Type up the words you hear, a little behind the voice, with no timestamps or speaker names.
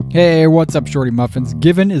Hey, what's up, Shorty Muffins?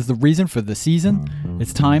 Giving is the reason for the season.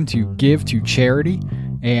 It's time to give to charity.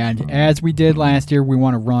 And as we did last year, we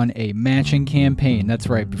want to run a matching campaign. That's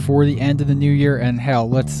right, before the end of the new year, and hell,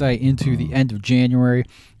 let's say into the end of January.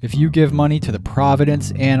 If you give money to the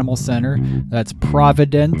Providence Animal Center, that's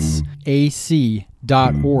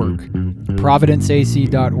providenceac.org.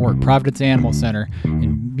 Providenceac.org, Providence Animal Center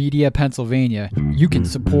in Media, Pennsylvania. You can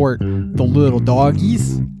support the little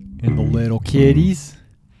doggies and the little kitties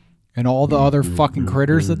and all the other fucking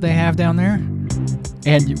critters that they have down there.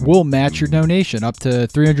 And we'll match your donation up to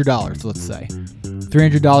 $300, let's say.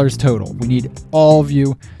 $300 total. We need all of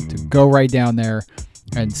you to go right down there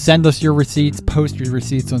and send us your receipts, post your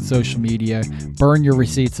receipts on social media, burn your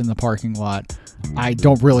receipts in the parking lot. I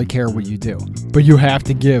don't really care what you do, but you have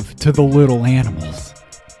to give to the little animals.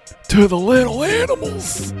 To the little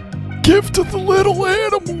animals! Give to the little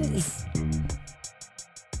animals!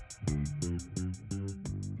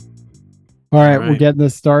 All right, we're getting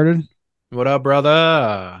this started. What up,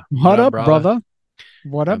 brother? What up, brother?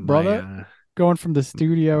 What up, brother? My, Going from the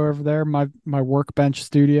studio over there, my workbench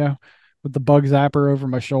studio, with the bug zapper over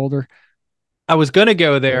my shoulder. I was gonna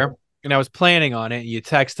go there, and I was planning on it. And you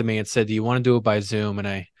texted me and said, "Do you want to do it by Zoom?" And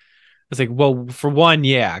I was like, "Well, for one,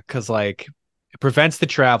 yeah, because like it prevents the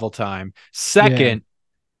travel time. Second,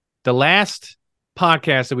 the last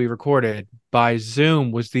podcast that we recorded by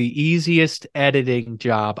Zoom was the easiest editing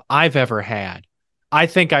job I've ever had. I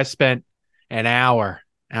think I spent an hour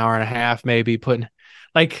and a half, maybe putting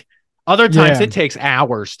like other times it takes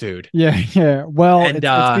hours, dude. Yeah. Well, and,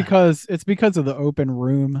 it's because of the open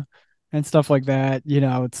room and stuff like that. You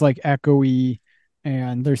know, it's like echoey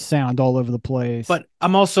and there's sound all over the place. But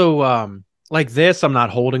I'm also like this, I'm not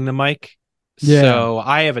holding the mic. Yeah. So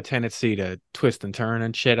I have a tendency to twist and turn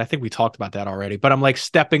and shit. I think we talked about that already, but I'm like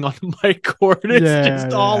stepping on the mic cord. It's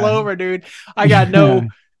just all over, dude. I got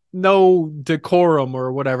no decorum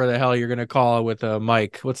or whatever the hell you're going to call it with a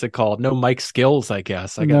mic. What's it called? No mic skills, I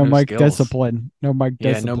guess. I got no mic skills. discipline. No mic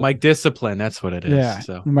discipline. Yeah, no mic discipline. That's what it is. Yeah,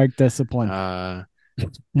 so mic discipline.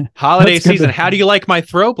 Holiday season. How do you like my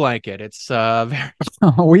throw blanket? It's very...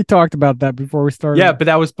 We talked about that before we started. Yeah, but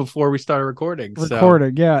that was before we started recording.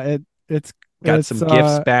 Yeah, it's got some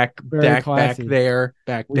gifts back there.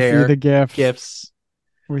 We see the gifts.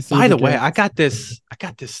 By the way, I got this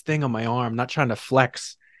thing on my arm. I'm not trying to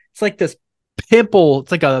flex. It's like this pimple.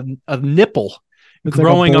 It's like a nipple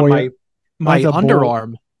growing on my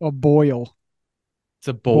underarm. A boil. It's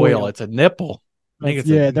a boil. It's a nipple. I think it's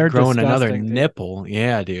they're growing another dude. nipple.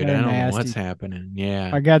 Yeah, dude. They're I don't nasty. know what's happening.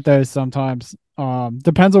 Yeah, I get those sometimes.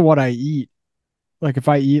 Depends on what I eat. Like if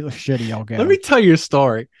I eat shitty, I'll get. Let me tell you a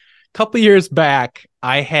story. A couple years back,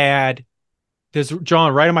 I had this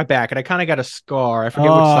drawn right on my back, and I kind of got a scar. I forget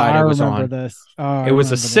which side it was on. This. It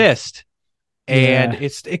was a cyst, and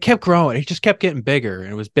it kept growing. It just kept getting bigger,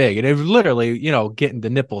 and it was big, and it was literally, getting the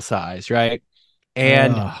nipple size, right?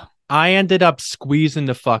 And I ended up squeezing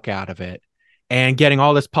the fuck out of it and getting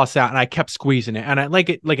all this pus out, and I kept squeezing it, and I like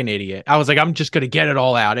it like an idiot. I was like, I'm just gonna get it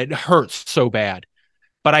all out. It hurts so bad,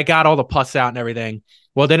 but I got all the pus out and everything.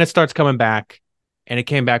 Well, then it starts coming back. And it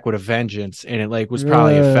came back with a vengeance, and it like was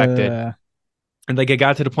probably affected. And like it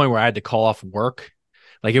got to the point where I had to call off work.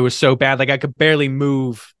 Like it was so bad, like I could barely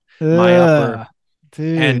move my upper.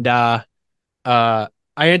 Dude. And I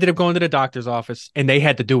ended up going to the doctor's office, and they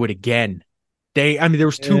had to do it again. There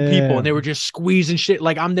was two people, and they were just squeezing shit.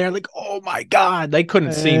 Like I'm there, like, oh my god, they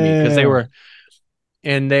couldn't see me because they were,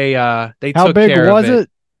 and they How took big care was of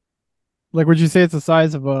it? Like, would you say it's the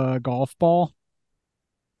size of a golf ball?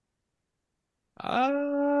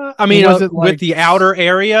 With the outer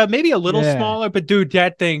area, maybe a little smaller, but dude,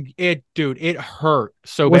 that thing, it hurt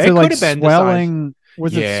so bad. It could have been swelling.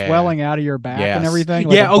 Was it swelling out of your back and everything?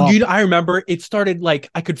 Like I remember it started like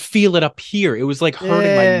I could feel it up here. It was like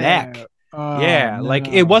hurting my neck. Like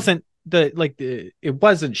it wasn't it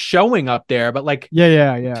wasn't showing up there, but like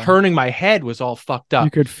turning my head was all fucked up.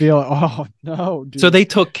 You could feel it. Oh no, dude. So they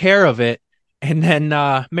took care of it, and then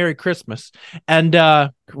Merry Christmas.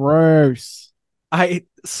 And gross.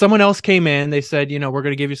 Someone else came in. They said, we're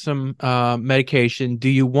going to give you some medication. Do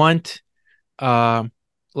you want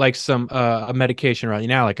like some a medication right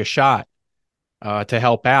now, like a shot to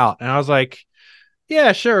help out? And I was like,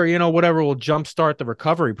 yeah, sure. Whatever will jumpstart the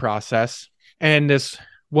recovery process. And this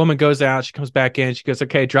woman goes out. She comes back in. She goes,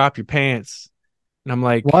 okay, drop your pants. And I'm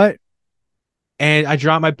like, what? And I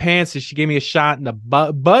dropped my pants, and she gave me a shot in the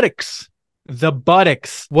buttocks. The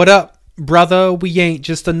buttocks. What up, Brother, we ain't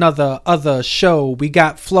just another other show. We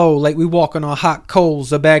got flow like we walking on hot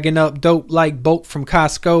coals, or bagging up dope like Bolt from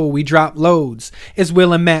Costco. We drop loads. It's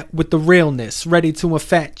Will and Matt with the realness, ready to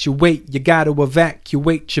infatuate. You gotta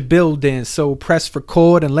evacuate your building, so press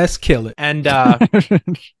record and let's kill it. And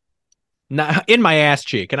in my ass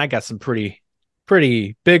cheek, and I got some pretty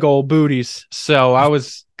big old booties, so I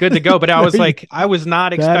was good to go. But I was like, I was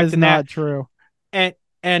not expecting that is not true.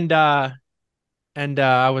 And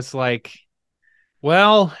I was like,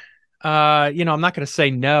 well, I'm not going to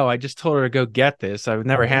say no. I just told her to go get this. I've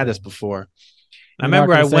never had this before. I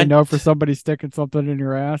remember I went no for somebody sticking something in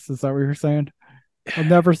your ass. Is that what you're saying? I'll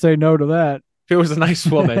never say no to that. If it was a nice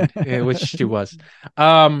woman, which she was.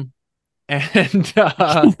 And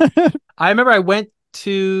I remember I went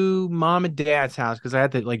to mom and dad's house because I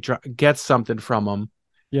had to like get something from them.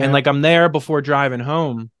 Yeah. And like I'm there before driving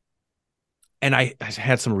home. And I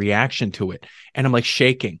had some reaction to it, and I'm like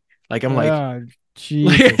shaking, like I'm like,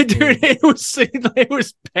 Jesus, dude, it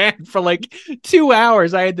was bad for like 2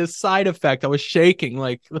 hours. I had this side effect. I was shaking,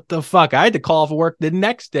 like what the fuck. I had to call for work the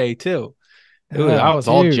next day too. I was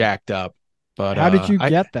all jacked up. But how did you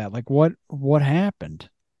get that? Like what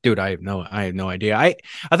happened? Dude, I have no idea. I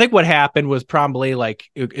think what happened was probably like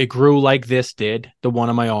it grew like this did, the one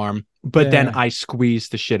on my arm, but then I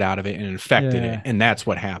squeezed the shit out of it and infected it, and that's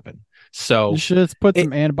what happened. So you should just put some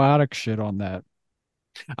antibiotic shit on that.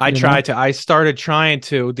 I started trying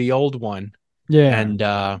to the old one. Yeah. And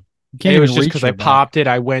it was just because I popped it.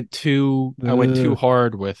 I went too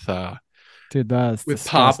hard with dude, that's with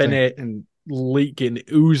disgusting. popping it and leaking,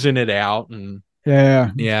 oozing it out. And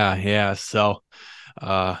yeah. So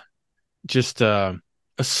just a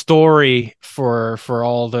story for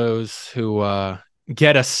all those who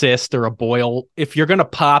get a cyst or a boil. If you're gonna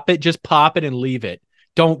pop it, just pop it and leave it.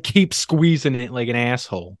 Don't keep squeezing it like an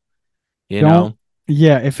asshole. You know?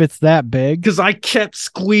 Yeah, if it's that big. Because I kept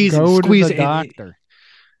squeezing. Go to the doctor.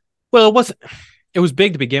 Well, it was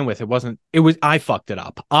big to begin with. I fucked it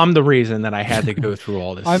up. I'm the reason that I had to go through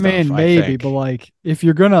all this I stuff. mean, maybe, but like if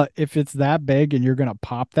it's that big and you're gonna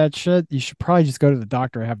pop that shit, you should probably just go to the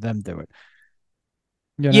doctor and have them do it.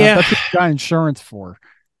 You know, that's what you got insurance for.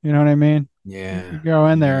 You know what I mean? Yeah. You go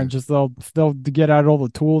in there and just they'll get out all the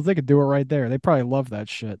tools. They could do it right there. They probably love that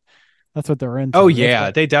shit. That's what they're into. Oh yeah,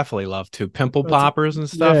 they definitely love to pimple poppers and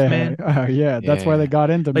stuff, man. That's why they got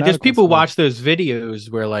into like. There's people watch those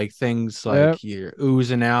videos where like things like you're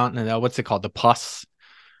oozing out and what's it called, the pus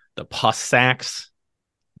sacks.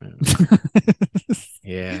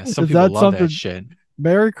 Yeah, some people love that shit.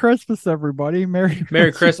 Merry Christmas, everybody!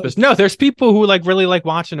 Merry Christmas. No, there's people who like really like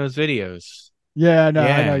watching those videos. Yeah, I know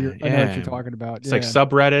what you're talking about. It's like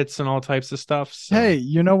subreddits and all types of stuff. So. Hey,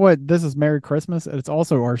 you know what? This is Merry Christmas. It's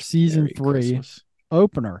also our season 3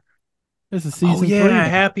 opener. This is season 3. Yeah,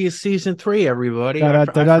 happy season 3, everybody. I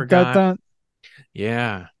forgot.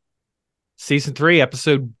 Yeah, season 3,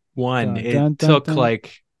 episode 1. It took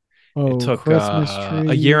Christmas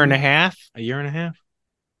tree. a year and a half.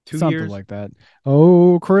 2 something years, like that.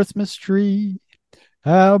 Oh, Christmas tree,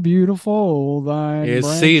 how beautiful thine it's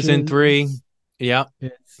branches. Season 3. Yep.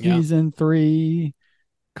 It's season 3.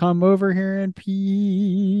 Come over here and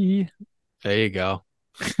pee. There you go.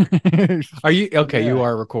 Are you okay? You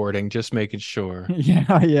are recording, just making sure.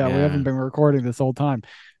 Yeah. We haven't been recording this whole time.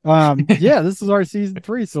 This is our season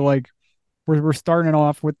 3. So like we're starting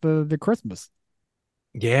off with the Christmas.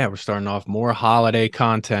 Yeah, we're starting off more holiday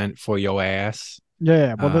content for your ass.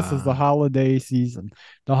 Yeah, well, this is the holiday season.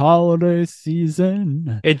 The holiday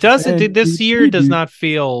season. It doesn't. This year does not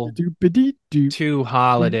feel too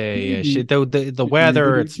holiday-ish. The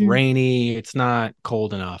weather, it's rainy. It's not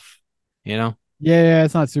cold enough. You know. Yeah,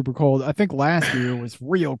 it's not super cold. I think last year was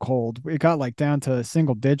real cold. It got like down to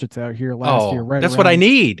single digits out here last year. Right. That's what I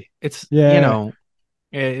need. It's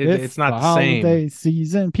it's not the same. Holiday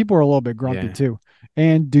season. People are a little bit grumpy too.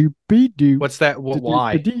 And doopy doo. What's that?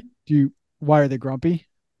 Why? Why are they grumpy?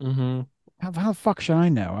 Mm-hmm. How the fuck should I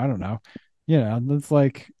know? I don't know. It's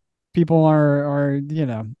like people are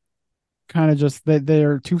kind of just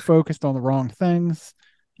they're too focused on the wrong things.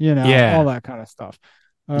 All that kind of stuff.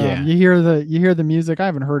 You hear the music. I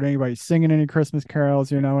haven't heard anybody singing any Christmas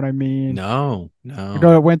carols. You know what I mean? No.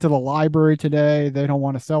 I went to the library today. They don't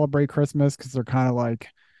want to celebrate Christmas because they're kind of like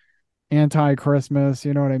anti-Christmas.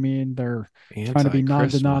 You know what I mean? They're trying to be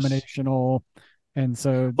non-denominational. And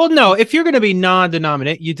so, well, no, if you're going to be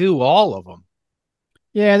non-denominational, you do all of them.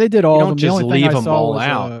 Yeah, they did all of them. Just leave them all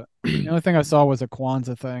out. The only thing I saw was a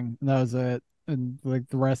Kwanzaa thing. And that was it. And like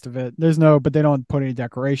the rest of it, but they don't put any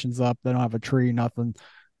decorations up. They don't have a tree, nothing.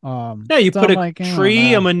 You put a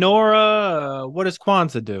tree, a menorah. What does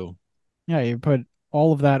Kwanzaa do? Yeah, you put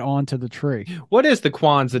all of that onto the tree. What is the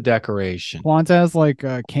Kwanzaa decoration? Kwanzaa has like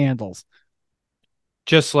candles.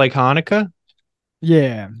 Just like Hanukkah?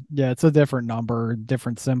 Yeah, yeah, it's a different number,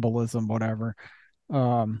 different symbolism, whatever.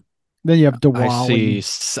 Um, then you have Diwali.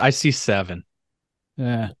 I see 7.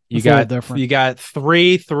 Yeah, You it's a little got different. you got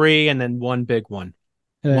 3, and then one big one.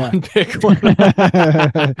 Yeah. One big one.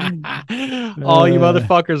 All you Uh,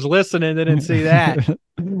 motherfuckers listening didn't see that.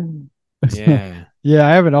 Yeah. Yeah,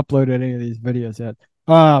 I haven't uploaded any of these videos yet.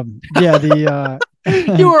 Yeah, the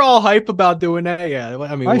You were all hype about doing that. Yeah.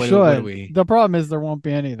 I mean, I what do should. we? The problem is there won't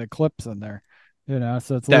be any of the clips in there, so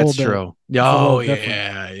it's a little That's bit, true. it's a Oh, little different,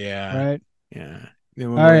 yeah. Yeah. right? Yeah.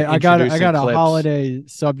 Then when All we're right, I got introducing a clips. holiday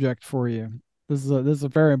subject for you. This is a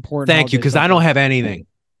very important Thank you, holiday because I don't subject. have anything.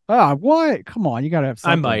 Ah, what? Come on, you gotta have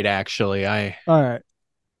I something. might actually. All right,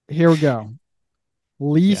 here we go.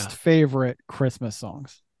 Least Yeah. favorite Christmas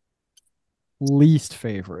songs. Least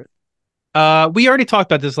favorite. We already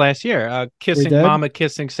talked about this last year. We Kissing did. Mama,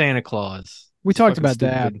 kissing Santa Claus. We It's talked fucking about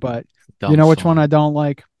that, stupid, but you dumb know which one I song. don't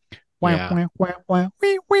like? Wah, Yeah. wah, wah, wah,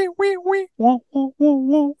 wee, wee, wee, wee, wah, wah, wah,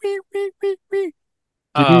 wah, wee, wee, wee, wee.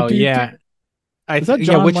 Do, do, Oh do, do. yeah. Is that Yeah.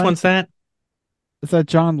 John Which Lennon? one's that? Is that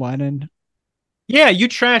John Lennon? Yeah, you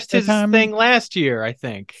trashed That his time thing last year, I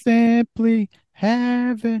think. simply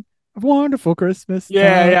having a wonderful Christmas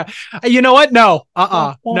Yeah, time. yeah. You know what? No.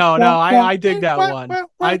 Wah, wah, No, no. wah, wah, I dig wee, that wah, one. wah,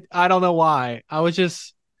 wah. I don't know why. I was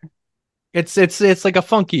just it's like a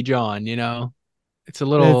funky John, It's a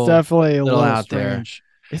It's definitely a little little out there. strange.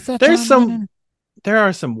 Is that There's John some Lennon? there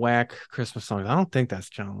are some whack Christmas songs. I don't think that's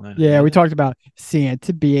John Lennon, Yeah, is we it? talked about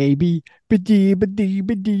Santa baby, ba-dee, ba-dee,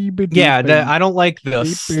 ba-dee, ba-dee, Yeah, ba-dee, I don't like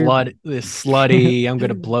ba-dee, ba-dee. the slutty, I'm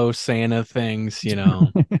gonna blow Santa things.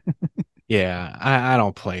 Yeah, I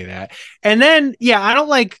don't play that. And then, yeah, I don't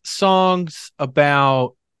like songs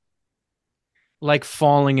about like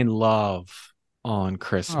falling in love on Oh,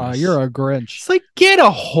 Christmas. you're a Grinch. It's like, get a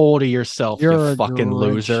hold of yourself, you You're a fucking Grinch.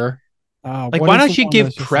 loser. Like, What why is don't the she one give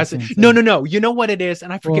that's just present? listening No, to? no, no. You know what it is?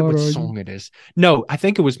 And I forget What what are you? song it is. No, I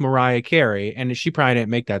think it was Mariah Carey, and she probably didn't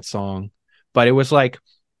make that song. But it was like,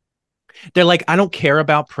 they're like, I don't care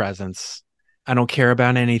about presents. I don't care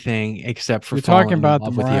about anything except for You're talking falling in about the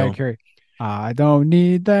love with Mariah you. Carey. I don't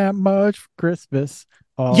need that much for Christmas.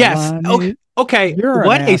 All Yes. I Okay. need. Okay. You're an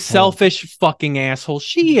What a asshole. selfish fucking asshole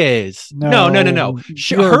she is. No, no, no, no. No,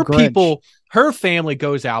 you're a Grinch. Her family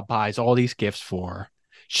goes out, buys all these gifts for her.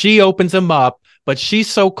 She opens them up, but she's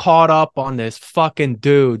so caught up on this fucking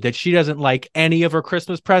dude that she doesn't like any of her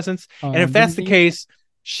Christmas presents. And if that's the Underneath, case,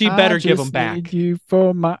 she I better give them just need back. you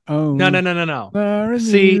for my No, no, own. no, no, no. More than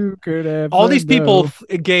See, you could all ever these people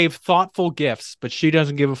know. gave thoughtful gifts, but she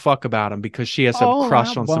doesn't give a fuck about them because she has a All I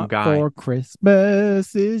crush on some want guy. for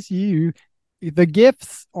Christmas is you. The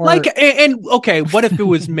gifts Like, are. and okay, what if it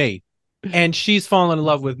was me and she's falling in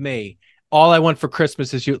love with me? All I want for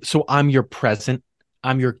Christmas is you. So I'm your present.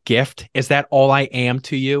 I'm your gift. Is that all I am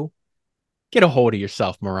to you? Get a hold of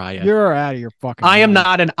yourself, Mariah. You're out of your fucking I am mind.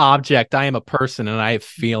 not an object. I am a person and I have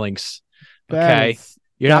feelings. That Okay. is.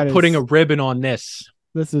 You're That not putting a is. ribbon on this.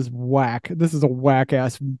 This is whack. This is a whack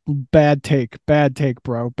ass bad take. Bad take,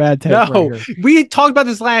 bro. Bad take right No, here. we talked about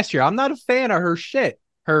this last year. I'm not a fan of her shit,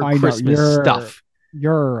 her I know Christmas stuff.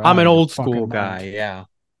 you're I'm out an of your old school fucking guy. mind. Yeah.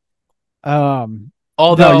 Um, no, you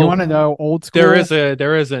Although want to know old school?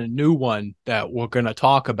 there is a new one that we're going to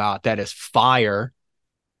talk about that is fire,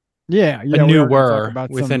 Yeah, a yeah, we are going to talk newer about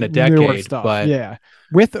within a some newer decade, stuff. but Yeah,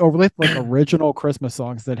 with like original Christmas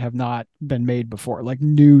songs that have not been made before, like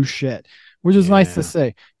new shit, which is nice to yeah.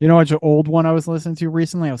 say. You know, it's an old one I was listening to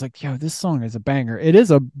recently. I was like, yo, this song is a banger.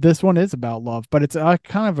 This one is about love, but it's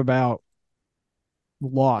kind of about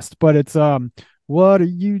lost. But it's what are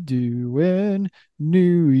you doing?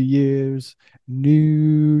 New Year's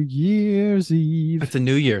It's Eve. a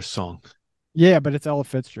New Year's song. Yeah, but it's Ella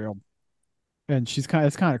Fitzgerald. And it's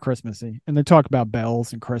kind of Christmassy, and they talk about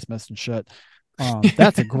bells and Christmas and shit.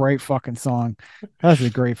 That's a great fucking song. That's a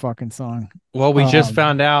great fucking song. Well, we just Um,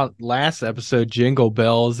 found out last episode Jingle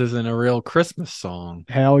Bells isn't a real Christmas song.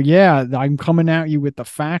 Hell yeah, I'm coming at you with the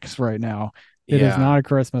facts right now. It is Yeah, not a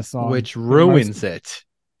Christmas song. which And ruins it.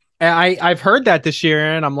 And I've heard that this year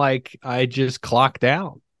and I'm like, I just clocked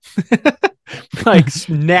out. Like,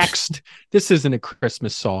 next, this isn't a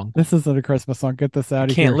Christmas song. this isn't a Christmas song. Get this I out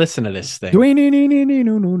of can't here. listen to this thing.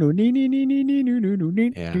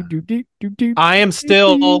 Yeah. I am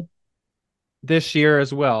still this year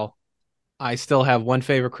as well. I still have one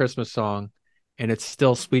favorite Christmas song, and it's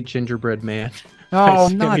still Sweet Gingerbread Man by Oh,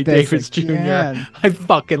 Sammy not this Davis Jr. again. I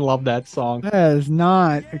fucking love that song. That is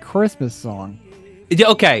not a Christmas song.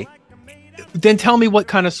 Okay, then tell me what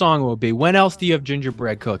kind of song it will be. When else do you have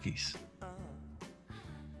gingerbread cookies?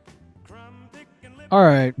 All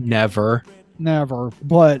right. Never.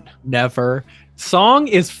 But Never. Song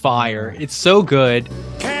is fire. It's so good.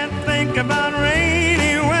 Can't think about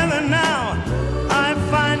rainy weather now. I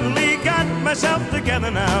finally got myself together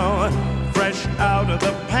now. Fresh out of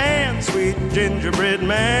the pan, sweet gingerbread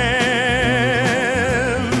man.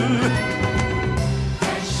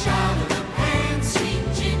 Fresh out of the pan, sweet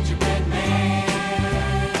gingerbread man.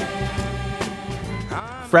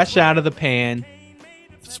 Fresh out of the pan,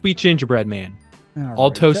 sweet gingerbread man. All right.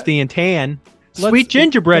 toasty and tan. Sweet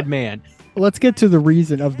gingerbread man. Let's get to the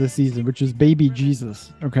reason of the season, which is Baby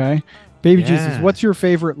Jesus. Okay, Baby Jesus. What's your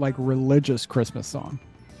favorite like religious Christmas song?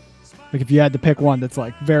 Like if you had to pick one that's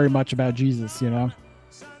like very much about Jesus, you know?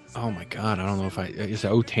 Oh my God, I don't know if is it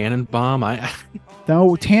 "Oh Tannenbaum"?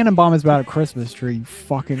 No, Tannenbaum is about a Christmas tree. You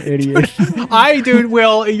fucking idiot.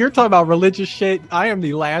 Will, you're talking about religious shit. I am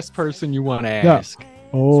the last person you want to ask. Yeah.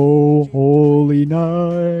 Oh, holy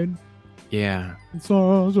night. Yeah. Okay,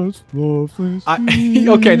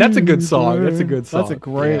 that's a good song. That's a good song. That's a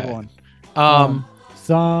great one.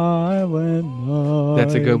 Silent Night.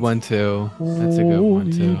 That's a good one too. That's a good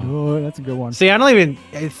one too. That's a good one. See, I don't even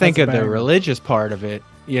think of the banger. religious part of it,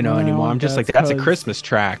 anymore. I'm just like, that's a Christmas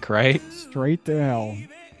track, right? Straight to hell.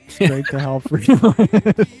 Straight to hell for you.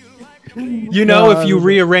 If you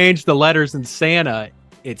rearrange the letters in Santa,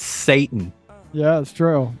 it's Satan. Yeah, it's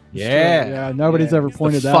true. Yeah. Yeah, nobody's ever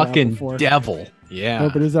pointed that fucking out before. devil. Yeah.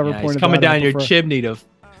 Nobody's ever he's pointed coming that out down your before. chimney to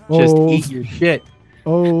just eat your shit.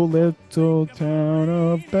 Oh, little town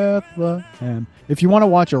of Bethlehem. If you want to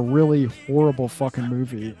watch a really horrible fucking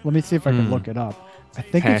movie, let me see if I can look it up. I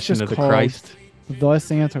think Passion it's just of the called Christ. The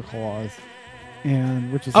Santa Claus,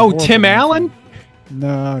 and which is Tim Allen?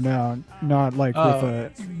 No, not like with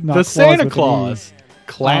a not the Claus Santa with an E. Claus.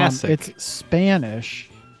 Classic. It's Spanish.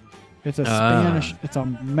 It's a Spanish. It's a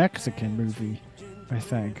Mexican movie, I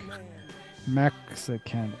think.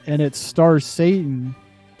 Mexican, and it stars Satan.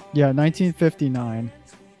 Yeah, 1959.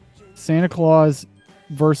 Santa Claus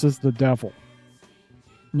versus the devil.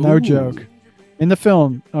 No joke. In the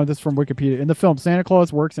film, this is from Wikipedia. In the film, Santa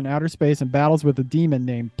Claus works in outer space and battles with a demon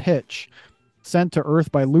named Pitch, sent to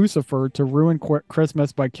Earth by Lucifer to ruin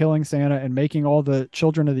Christmas by killing Santa and making all the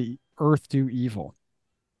children of the Earth do evil.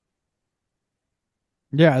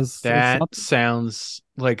 Yeah, that sounds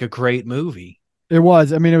like a great movie. It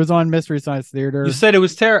was. I mean, it was on Mystery Science Theater. You said it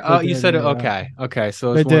was terrible. You said it. Yeah. Okay.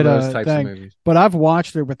 So it's one of those types of movies. But I've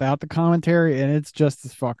watched it without the commentary, and it's just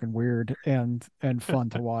as fucking weird and fun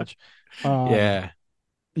to watch. Yeah.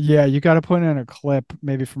 You got to put in a clip,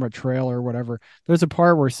 maybe from a trailer or whatever. There's a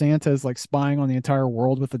part where Santa is like spying on the entire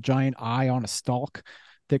world with a giant eye on a stalk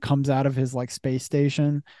that comes out of his like space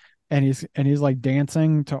station. And he's like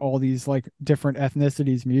dancing to all these like different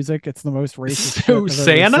ethnicities music. It's the most racist shit I've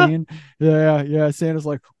Santa? ever seen. Yeah. Santa's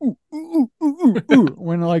like ooh, ooh, ooh, ooh, ooh.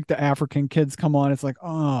 When like the African kids come on, it's like,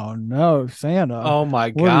 oh no, Santa. Oh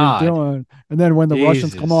my God. What are you doing? And then when the Jesus.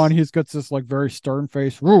 Russians come on, he's got this like very stern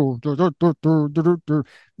face. Then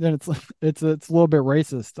it's a little bit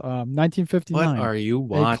racist. 1959. What are you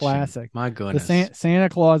watching? A classic. My goodness. The Santa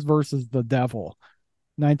Claus versus the Devil.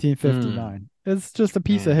 1959. It's just a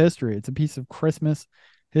piece of history. It's a piece of Christmas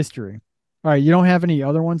history. All right, you don't have any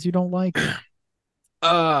other ones you don't like?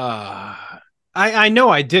 I know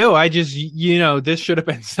I do. I just this should have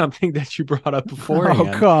been something that you brought up beforehand.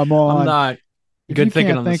 Oh, come on. I'm not good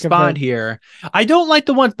thinking on the spot here. I don't like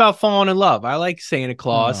the ones about falling in love. I like Santa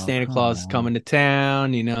Claus. Santa Claus is coming to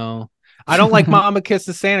town, I don't like Mama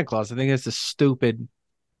Kisses Santa Claus. I think it's a stupid.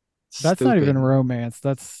 That's not even romance.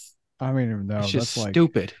 I don't even know. It's just that's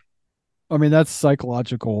stupid. I mean, that's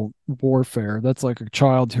psychological warfare. That's like a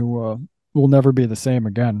child who will never be the same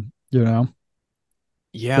again, Yeah.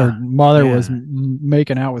 Their mother was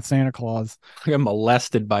making out with Santa Claus. Got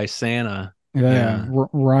molested by Santa. Yeah.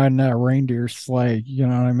 Riding that reindeer sleigh. You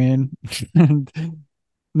know what I mean? And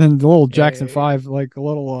then the little Jackson 5, like a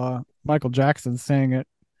little Michael Jackson sang it.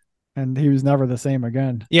 And he was never the same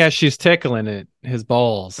again. Yeah, she's tickling his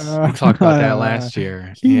balls. We talked about that last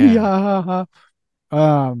year. Yeah.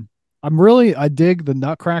 I dig the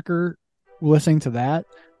Nutcracker. Listening to that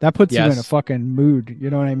puts you in a fucking mood. You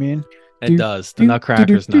know what I mean? It does. The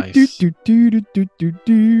Nutcracker's nice. Yeah.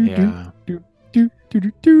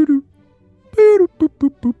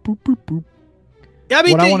 I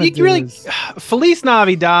mean, you really Feliz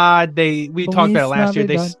Navidad. We talked about it last year.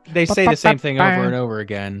 They say the same thing over and over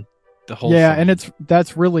again. The whole song. And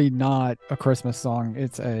that's really not a Christmas song.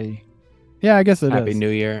 It's I guess it Happy is. New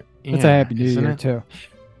Year. It's a Happy New Year too.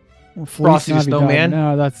 Frosty the Snowman.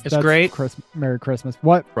 No, that's great. Merry Christmas.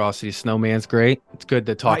 What? Frosty the Snowman's great. It's good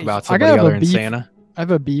to talk about somebody other than Santa. I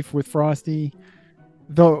have a beef with Frosty.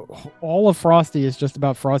 all of Frosty is just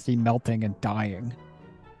about Frosty melting and dying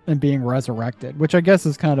and being resurrected, which I guess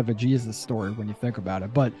is kind of a Jesus story when you think about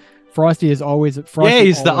it. But Frosty is always Frosty. Yeah,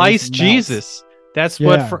 he's the ice melts. Jesus. That's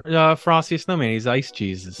what Frosty Snowman. He's ice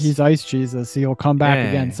Jesus. He's ice Jesus. He'll come back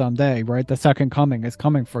again someday, right? The second coming is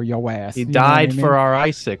coming for your ass. He died for our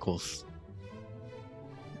icicles.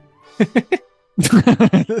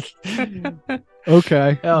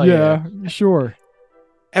 Okay. Hell yeah, sure.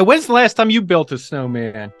 And when's the last time you built a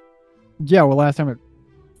snowman? Yeah, well, last time it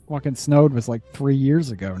fucking snowed was like 3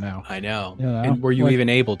 years ago now. I know. You know, and were you even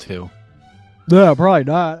able to? No, probably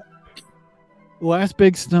not. Last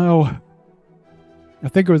big snow, I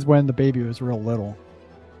think it was when the baby was real little.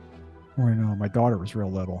 Or no, my daughter was real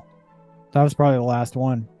little. That was probably the last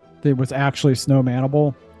one. It was actually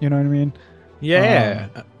snowmanable. You know what I mean? Yeah.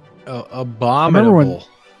 Abominable.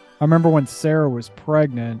 I remember when Sarah was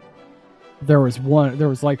pregnant, that was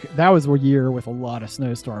a year with a lot of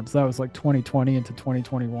snowstorms. That was like 2020 into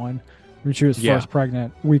 2021 when she was first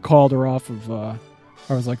pregnant. We called her off of, I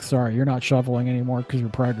was like, sorry, you're not shoveling anymore because you're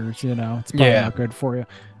preggers, you know, it's probably not good for you.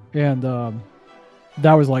 And,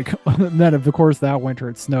 that was like, then of course that winter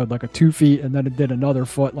it snowed like a 2 feet, and then it did another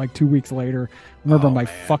foot like 2 weeks later. Remember my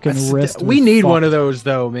fucking wrist. We need one of those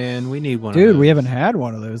though, man. We need one. Dude, we haven't had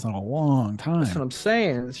one of those in a long time. That's what I'm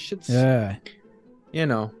saying. This shit's, you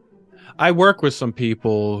know, I work with some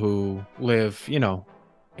people who live, you know,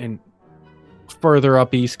 in further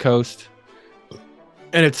up East Coast,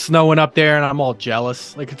 and it's snowing up there, and I'm all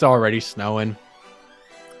jealous. Like it's already snowing.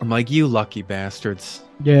 I'm like, you lucky bastards.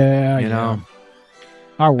 Yeah, you know.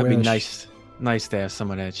 I wish. wish. It'd be nice to have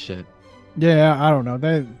some of that shit. Yeah, I don't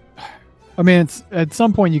know. I mean, it's at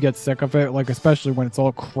some point you get sick of it, like especially when it's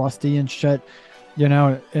all crusty and shit, you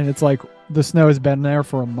know. And it's like the snow has been there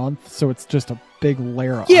for a month, so it's just a big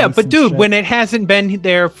layer of ice but dude, shit. when it hasn't been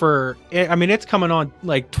there for, I mean, it's coming on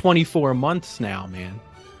like 24 months now, man.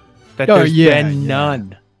 That there's been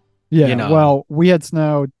none. Yeah, you know? Well, we had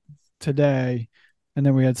snow today, and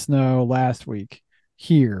then we had snow last week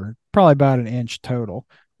here. Probably about an inch total,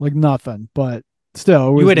 like nothing, but still,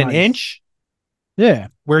 it was you had nice. An inch? Yeah.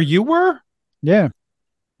 Where you were? Yeah.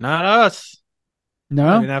 Not us. No,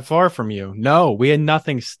 not even that far from you. No, we had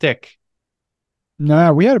nothing stick.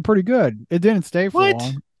 No, we had it pretty good. It didn't stay for What?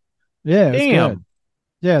 long. Yeah, it was Damn. good.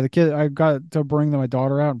 Yeah, the kid, I got to bring my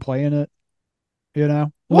daughter out and play in it. You know,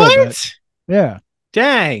 a What? little bit. Yeah.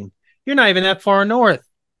 Dang, you're not even that far north.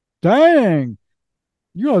 Dang,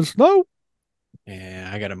 you know snow. Yeah,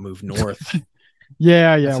 I gotta move north.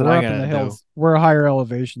 Yeah, That's what we're I up in the gotta hills. do. We're a higher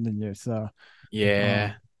elevation than you, so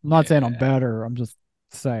Yeah. I'm not saying I'm better. I'm just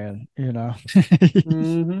saying, you know.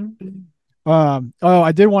 Mhm.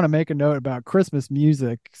 I did want to make a note about Christmas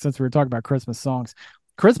music since we were talking about Christmas songs.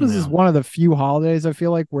 Christmas is one of the few holidays I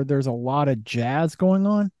feel like where there's a lot of jazz going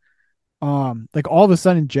on. Like all of a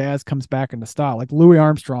sudden jazz comes back into style, like Louis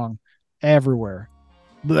Armstrong everywhere.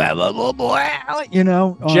 Blah, blah, blah, blah, you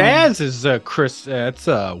know, jazz is it's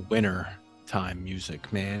a winter time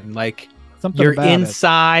music, man. Like you're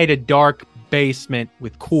inside a dark basement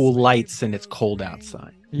with cool lights and it's cold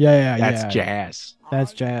outside. That's jazz.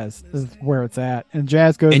 That's jazz. This is where it's at. And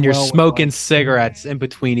jazz goes and you're well smoking with, like, cigarettes in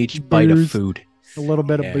between each bite of food. A little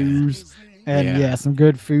bit of booze and some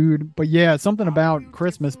good food. But yeah, something about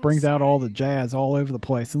Christmas brings out all the jazz all over the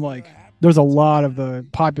place. And like there's a lot of the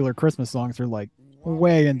popular Christmas songs are like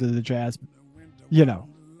way into the jazz, you know,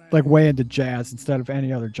 like way into jazz instead of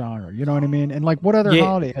any other genre. You know what I mean? And like what other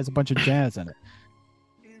holiday has a bunch of jazz in it?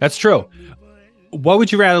 That's true. What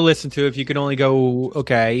would you rather listen to if you could only go,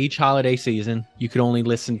 each holiday season, you could only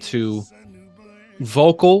listen to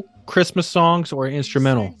vocal Christmas songs or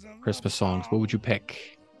instrumental Christmas songs? What would you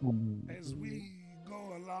pick?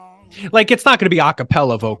 Like, it's not going to be a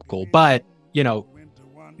cappella vocal, but, you know,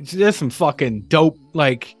 there's some fucking dope,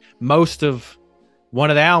 like, most of one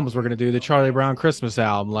of the albums we're going to do, the Charlie Brown Christmas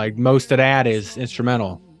album, like, most of that is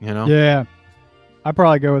instrumental, you know? Yeah. I'd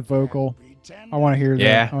probably go with vocal. I want to hear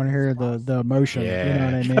I want to hear the emotion. Yeah. You know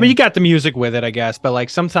what I mean? I mean, you got the music with it, I guess, but like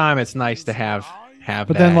sometimes it's nice to have but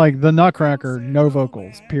that. then like the Nutcracker, no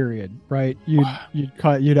vocals, period. Right? You'd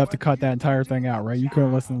have to cut that entire thing out, right? You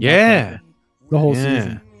couldn't listen to the whole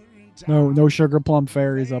season. No Sugar Plum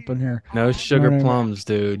Fairies up in here. No Sugar Plums,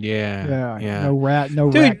 dude. Yeah. No Rat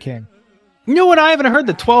King. You know what I haven't heard?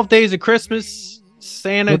 The 12 Days of Christmas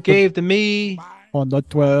Santa gave to me. On the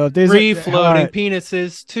 12 days, 3 floating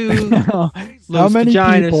penises, 2 how many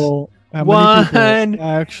vaginas, people? How 1 many people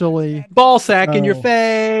actually ball sack in your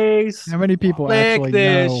face? How many people Lick actually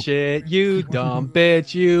this know? shit, you dumb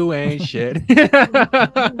bitch, you ain't shit.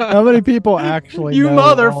 How many people actually you know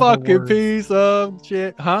all the motherfucking words? piece of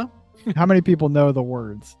shit, huh? How many people know the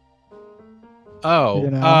words? Oh,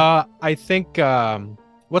 You know? I think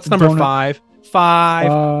what's number Donut- 5?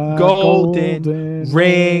 5 golden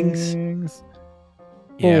rings.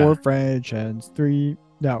 4 Yeah. French hens,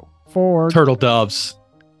 4 Turtle doves.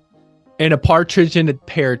 And a partridge in a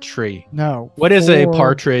pear tree. no. What is a 4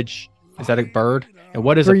 partridge? Is that a bird? And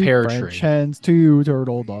what is a 3 pear French tree? hens, 2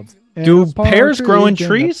 turtle doves. And Do a pears grow in partridge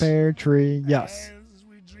trees? a pear tree. Yes.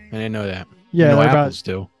 I didn't know that. Yeah, I know they're apples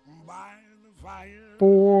do.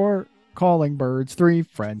 4 calling birds, 3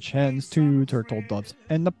 French hens, 2 turtle doves,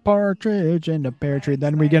 and the partridge in the pear tree.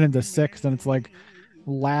 Then we get into 6, and it's like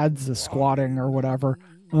lads squatting or whatever.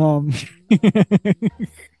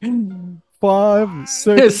 5,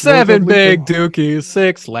 6 7 big dookies,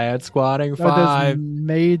 6 lads squatting, There's 5.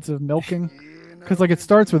 maids of milking. Because like it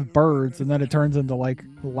starts with birds and then it turns into like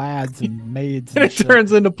lads and maids. And It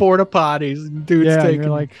turns into porta potties. And dudes yeah, and taking you're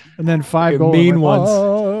like, and then 5 mean ones.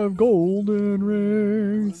 5 golden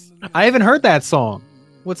rings. I haven't heard that song.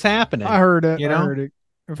 What's happening? I heard it. You know? I heard it.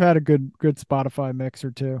 I've had a good Spotify mix or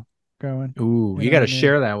two going. Ooh, you got to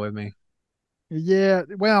share that with me. Yeah,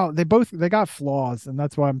 well, they got flaws, and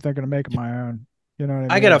that's why I'm thinking of making my own. You know what I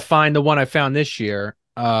mean? I gotta find the one I found this year.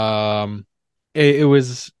 It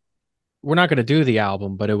was. We're not gonna do the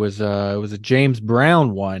album, but it was a James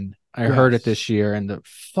Brown one. I heard it this year, and the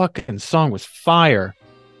fucking song was fire.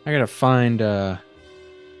 I gotta find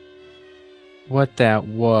what that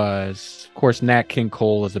was. Of course, Nat King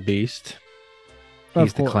Cole is a beast.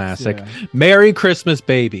 He's the classic. Yeah. "Merry Christmas,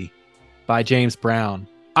 Baby" by James Brown.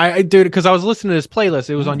 I did it because I was listening to this playlist.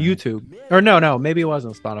 It was on YouTube, or no, maybe it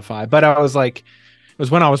wasn't Spotify. But I was like, it was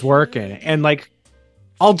when I was working, and like,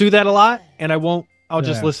 I'll do that a lot, and I won't. I'll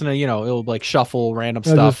just listen to it'll like shuffle random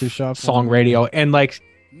stuff, song radio, and like,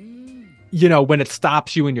 when it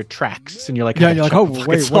stops you in your tracks, and you're like, you're like, oh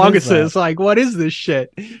wait, song is this? Like, what is this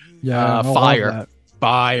shit? Yeah, fire.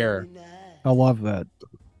 I love that.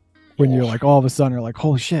 When you're like, all of a sudden, you're like,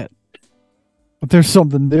 holy shit. But there's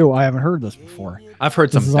something new. I haven't heard this before. I've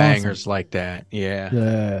heard some bangers like that.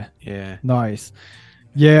 Yeah. Nice.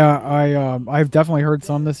 Yeah, I've definitely heard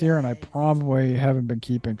some this year, and I probably haven't been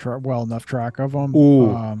keeping enough track of them.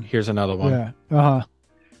 Ooh, here's another one. Yeah.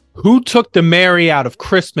 "Who Took the Mary Out of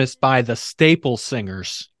Christmas" by the Staple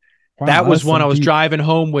Singers. Wow, that was one I was driving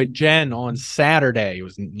home with Jen on Saturday. It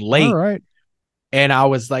was late. All right. And I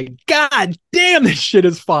was like, God damn, this shit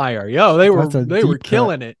is fire. Yo, they were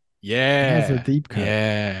killing it. Yeah. That's a deep cut.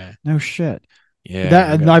 Yeah. No shit.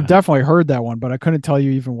 Yeah. I've definitely heard that one, but I couldn't tell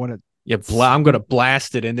you even what it. Yeah, I'm going to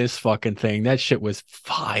blast it in this fucking thing. That shit was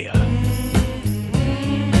fire.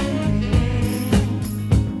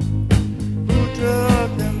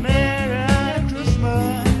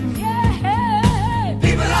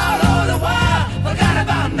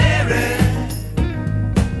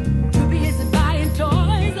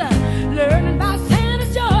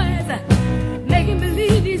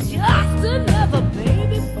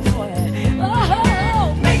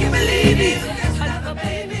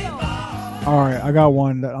 All right, I got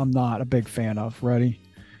one that I'm not a big fan of. Ready?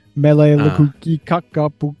 Mele Lukuki Kaka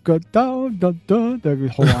Puka Da Da Da.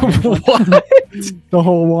 The Hawaiian one. The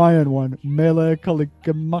Hawaiian one. Mele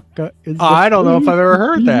Kalikamaka is. I don't know if I've ever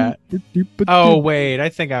heard that. Oh wait, I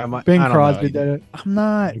think I might. Bing Crosby did it. I'm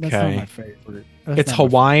not. Okay. That's not my favorite. It's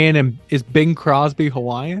Hawaiian, and is Bing Crosby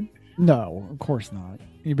Hawaiian? No, of course not.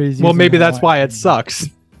 Well, maybe that's why it sucks.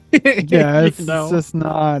 Yeah, it's just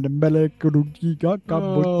not.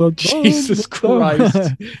 Oh, Jesus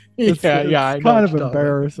Christ! It's kind of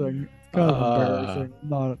embarrassing. It's kind of embarrassing.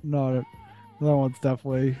 Not. That one's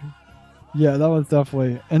definitely. Yeah, that one's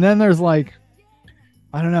definitely. And then there's like,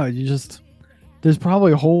 I don't know. There's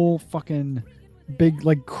probably a whole fucking big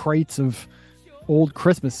like crates of old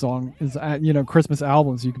Christmas songs, Christmas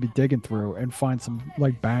albums you could be digging through and find some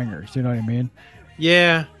like bangers. You know what I mean?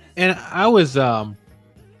 Yeah, and I was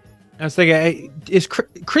thinking,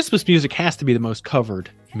 Christmas music has to be the most covered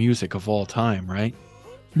music of all time, right?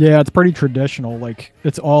 Yeah, it's pretty traditional. Like,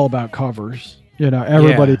 it's all about covers.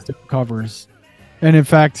 Everybody's doing covers. And in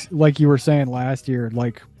fact, like you were saying last year,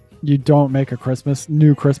 like, you don't make a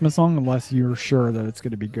new Christmas song unless you're sure that it's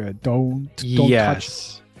going to be good. Don't touch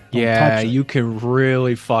it. Yeah, you can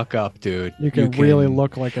really fuck up, dude. You can really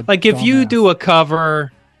look like a like if you do a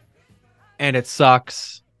cover and it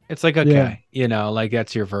sucks. It's like, okay, like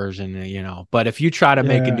that's your version, But if you try to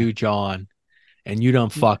make a new John and you done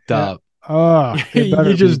fucked up,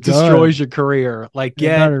 you just destroys your career. Like,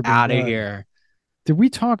 get out of here. Did we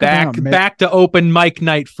talk back to open mic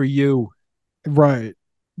night for you? Right.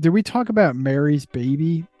 Did we talk about Mary's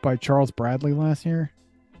Baby by Charles Bradley last year?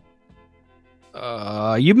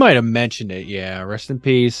 You might have mentioned it. Yeah. Rest in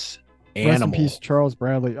peace. Rest in peace, Charles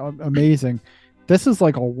Bradley. Amazing. This is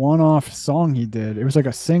like a one-off song he did. It was like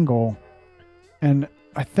a single, and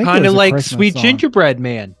I think kind of like Christmas Sweet song. Gingerbread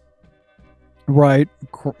Man. Right,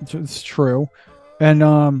 it's true. And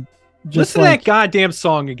just listen to that goddamn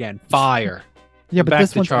song again. Fire. Yeah, but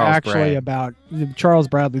this one's Charles actually about Charles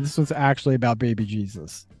Bradley. This one's actually about baby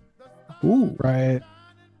Jesus. Ooh, right.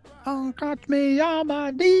 Oh, catch me on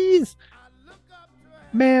my knees,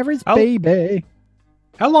 Mary's baby.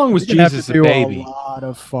 How long was Jesus a baby? You're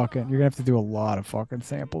gonna have to do a lot of fucking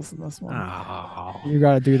samples in this one. Oh. You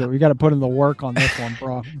gotta do that. We gotta put in the work on this one,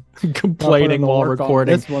 bro. Complaining while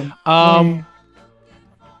recording. This one.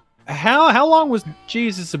 How long was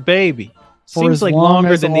Jesus a baby? Seems like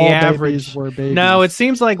longer than the average. No, it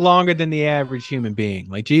seems like longer than the average human being.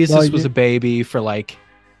 Like Jesus was a baby for like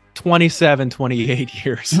 27, 28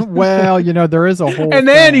 years. Well, there is a whole and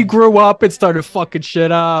then he grew up and started fucking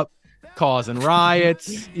shit up, causing riots,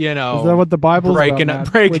 Is that what the Bible's breaking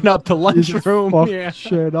up the lunchroom? Yeah.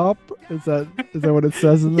 Shit up? Is that what it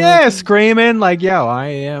says in there? Yeah, screaming like, yo, I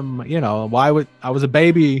am, I was a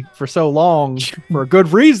baby for so long for a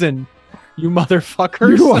good reason. You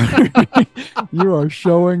motherfuckers. You are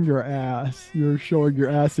showing your ass. You're showing your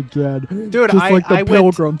ass again. Dude, just like the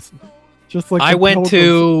pilgrims.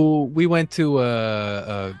 We went to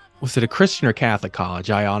was it a Christian or Catholic college?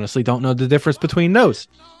 I honestly don't know the difference between those.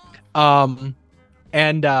 And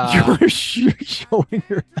you're showing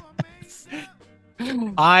your ass.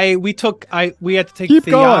 We had to take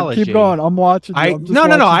theology. Keep going. I'm watching. No.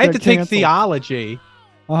 I had to take theology,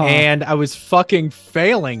 and I was fucking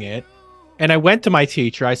failing it. And I went to my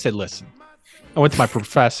teacher. I said, "Listen," I went to my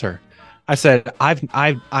professor. I said, "I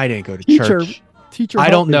didn't go to church. Teacher, I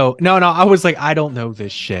don't know. No. I was like, I don't know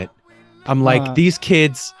this shit. I'm like, these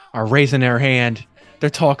kids are raising their hand. They're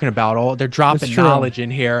talking about they're dropping knowledge in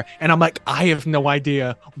here. And I'm like, I have no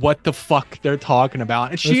idea what the fuck they're talking about."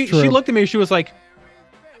 And she looked at me. She was like,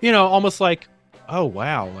 almost like, "Oh,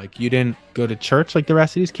 wow. Like you didn't go to church like the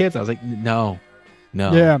rest of these kids?" I was like, no.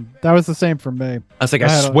 Yeah, that was the same for me. I was like, I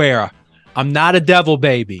swear, I'm not a devil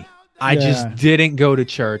baby. I just didn't go to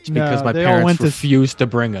church because my parents refused to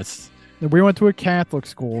bring us. We went to a Catholic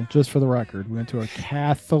school, just for the record. We went to a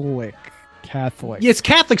Catholic. Yeah, it's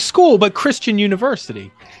Catholic school, but Christian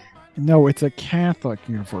university. No, it's a Catholic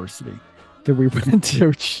university that we went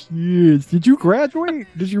to. Jeez. Did you graduate?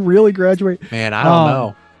 Did you really graduate? Man, I don't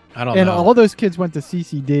know. And all those kids went to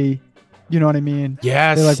CCD. You know what I mean?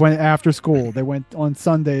 Yes. They went after school. They went on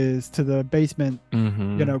Sundays to the basement,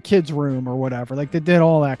 kids' room or whatever. Like they did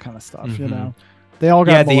all that kind of stuff. They all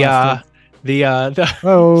got molested.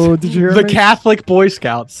 Oh, did you hear the me? Catholic Boy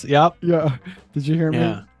Scouts? Yep. Yeah. Did you hear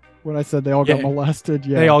me when I said they all got molested?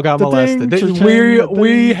 Yeah. They all got molested.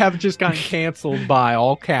 We have just gotten canceled by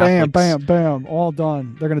all Catholics. Bam. All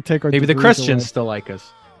done. They're gonna take our. Maybe the Christians still like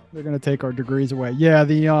us. They're gonna take our degrees away. Yeah.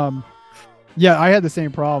 I had the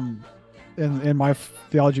same problem. In my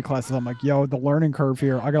theology classes, I'm like, yo, the learning curve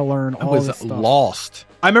here. I gotta learn all this stuff. Lost.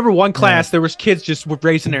 I remember one class, there was kids just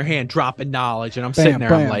raising their hand, dropping knowledge, and I'm sitting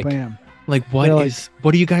there, I'm like, what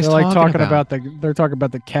are you guys talking about? They're talking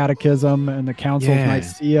about the catechism and the Council of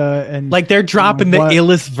Nicaea, and like they're dropping the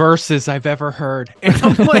illest verses I've ever heard, and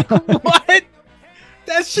I'm like, what?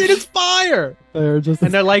 That shit is fire. And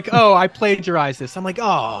they're like, oh, I plagiarized this. I'm like,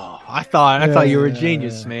 oh, I thought you were a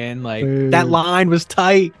genius, man. Like that line was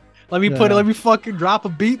tight. Let me fucking drop a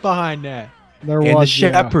beat behind that. The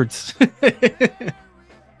shepherds.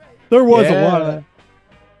 There was a lot of that.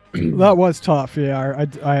 That was tough. Yeah,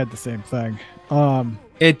 I had the same thing.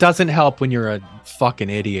 It doesn't help when you're a fucking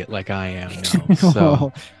idiot like I am. No.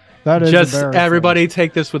 So that is just everybody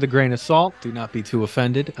take this with a grain of salt. Do not be too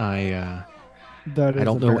offended. I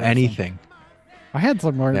don't know anything. I had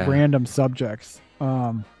some random subjects.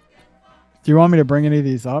 Do you want me to bring any of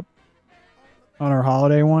these up on our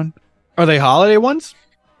holiday one? Are they holiday ones?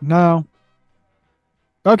 No.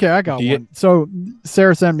 Okay, I got one. So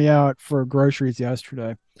Sarah sent me out for groceries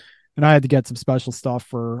yesterday, and I had to get some special stuff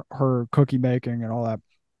for her cookie making and all that.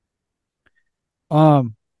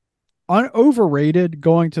 Overrated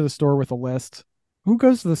going to the store with a list. Who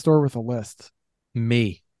goes to the store with a list?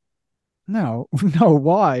 Me. No,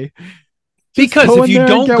 why? Because if you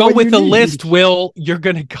don't go with a list, Will, you're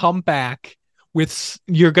gonna come back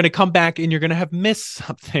and you're gonna have missed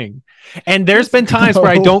something. And there's been times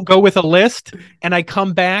where I don't go with a list and I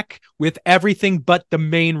come back with everything but the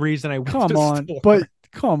main reason I went to the store.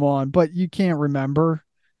 Come on, but you can't remember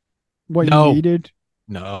what you needed.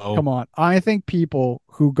 No. Come on. I think people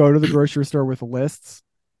who go to the grocery store with lists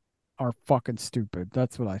are fucking stupid.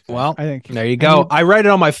 That's what I think. Well, there you go. I write it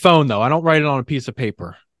on my phone though. I don't write it on a piece of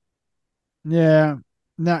paper. Yeah.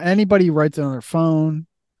 Now anybody writes it on their phone.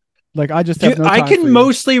 Like I just have no I time for can you.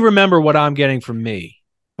 mostly remember what I'm getting from me.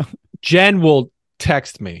 Jen will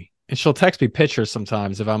text me, and she'll text me pictures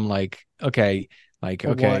sometimes if I'm like, okay, like,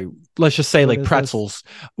 okay, let's just say What like is pretzels.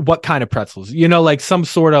 What kind of pretzels? You know, like some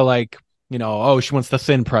sort of like, you know, oh, she wants the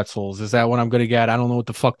thin pretzels. Is that what I'm going to get? I don't know what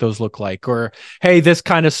the fuck those look like. Or, hey, this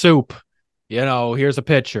kind of soup, you know, here's a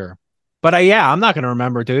picture. But yeah, I'm not going to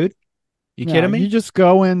remember, dude. You Yeah, kidding you me? just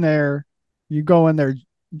go in there. You go in there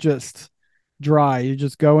just dry. You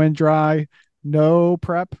just go in dry, no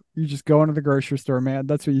prep. You just go into the grocery store, man.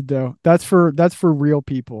 That's what you do. That's for real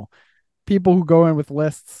people. People who go in with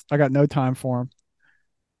lists, I got no time for them.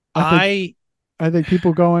 I think I, I think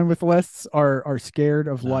people go in with lists are scared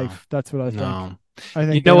of no, life. That's what I think. no. I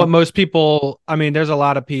You think they know what? don't. Most people, I mean, there's a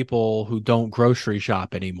lot of people who don't grocery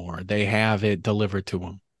shop anymore. They have it delivered to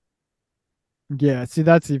them. Yeah, see,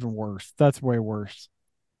 that's even worse. That's way worse.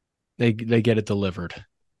 They get it delivered,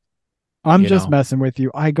 I'm you just know. messing with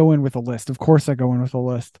you. I go in with a list. Of course, I go in with a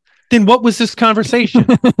list. Then what was this conversation?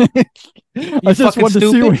 I You just fucking wanted to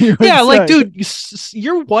see stupid. what you would Yeah, like, say. dude,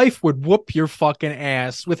 your wife would whoop your fucking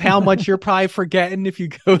ass with how much you're probably forgetting if you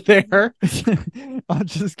go there. I'm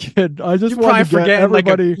just kidding. I just wanted to get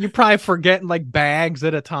everybody. You're probably forgetting like bags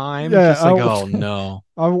at a time. Yeah, Just like, oh no.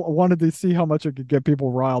 I wanted to see how much it could get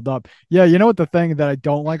people riled up. Yeah, you know what the thing that I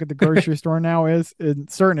don't like at the grocery store now is in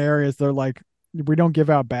certain areas they're like, we don't give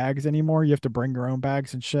out bags anymore. You have to bring your own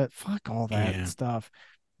bags and shit. Fuck all that Yeah. stuff.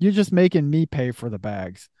 You're just making me pay for the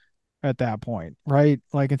bags at that point, right?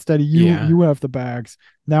 Like instead of Yeah. you have the bags.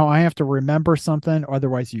 Now I have to remember something,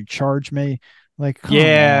 otherwise you charge me. Like, come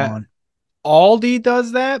Yeah. on. Aldi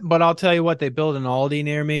does that, but I'll tell you what, they build an Aldi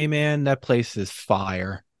near me, man. That place is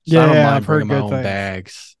fire. So I don't Yeah, I've mind bringing heard my good own things.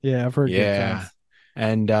 bags. Yeah, I've heard good Yeah. things.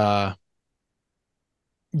 And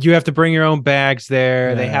you have to bring your own bags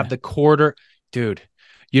there. They have Yeah. the quarter. Dude,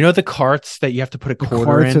 you know the carts that you have to put a The quarter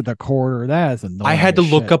carts at in? the quarter. That is I annoying had as to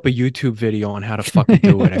look shit. up a YouTube video on how to fucking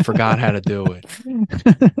do it. I forgot how to do it.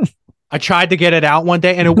 I tried to get it out one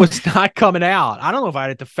day and it was not coming out. I don't know if I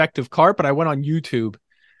had a defective cart, but I went on YouTube.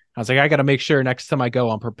 I was like, I got to make sure next time I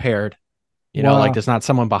go, I'm prepared. You know, like Wow. there's not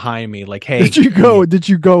someone behind me. Like, Did hey, you can you, go? Did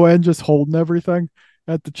you go in just holding everything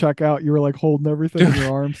at the checkout? You were like holding everything in dude? your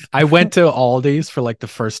arms. I went to Aldi's for like the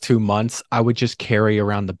first 2 months. I would just carry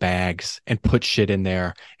around the bags and put shit in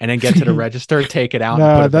there, and then get to the register, take it out,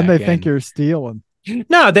 and put No, it then they back think in. you're stealing.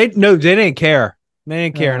 No, they didn't care. They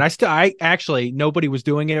didn't care. Yeah. And I actually nobody was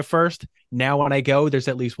doing it at first. Now when I go, there's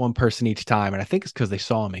at least one person each time, and I think it's because they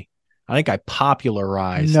saw me. I think I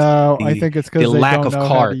popularized No, I the think it's the because they lack don't of know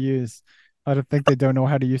how to cart. use. I don't think they don't know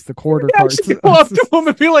how to use the quarter I carts. actually go up to him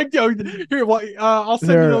and be like, "Yo, here, I'll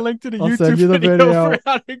send you the There, link to the I'll send YouTube you the video for video.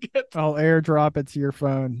 how to get." I'll airdrop it to your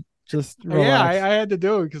phone. Just Yeah, relax. I had to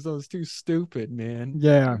do it because I was too stupid, man.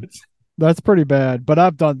 Yeah, that's pretty bad. But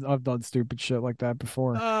I've done stupid shit like that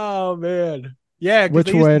before. Oh man, yeah, because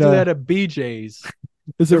they Which used to way do that to? at BJ's.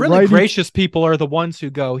 Is it The really righty? gracious people are the ones who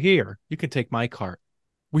go, here, you can take my cart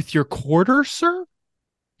with your quarter, sir.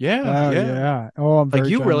 Yeah, Oh yeah. yeah. Oh, I'm Like very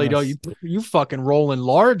you really don't generous. you fucking rolling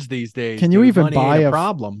large these days, Can you dude. even Money buy ain't a a?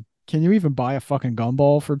 problem. Can you even buy a fucking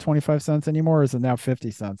gumball for 25 cents anymore? Or is it now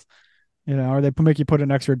 50 cents? You know, or they make you put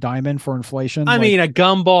an extra dime in for inflation? I Like, mean, a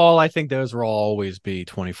gumball, I think those will always be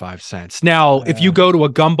 25 cents. Now, if you uh, go to a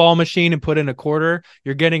gumball machine and put in a quarter,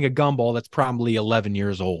 you're getting a gumball that's probably 11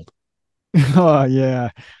 years old. oh yeah,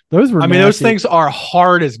 those were I mean, those nasty. things are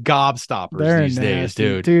hard as gobstoppers They're these days, nasty,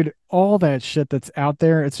 dude. dude. All that shit that's out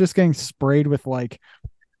there, it's just getting sprayed with like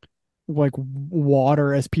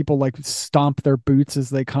water as people like stomp their boots as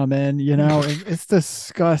they come in, you know, and it's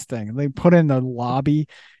disgusting. They put in the lobby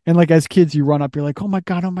and like as kids you run up, you're like, oh my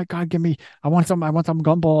God, give me I want some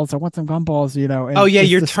gumballs, I want some gumballs, you know, Oh and yeah,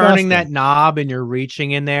 it's you're turning disgusting. that knob and you're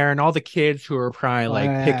reaching in there, and all the kids who are probably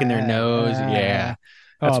like picking their nose. Yeah,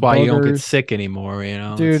 Ah, that's why you don't get boogers. sick anymore. You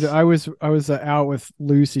know, Dude, it's I was out with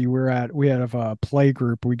Lucy. We had a play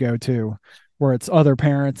group we go to where it's other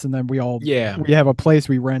parents and then yeah, we have a place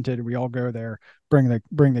we rented. We all go there, bring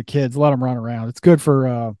the kids, let them run around. It's good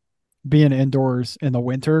for being indoors in the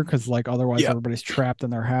winter because like otherwise yeah. everybody's trapped in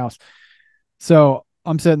their house. So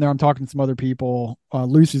I'm sitting there, I'm talking to some other people.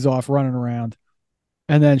 Lucy's off running around,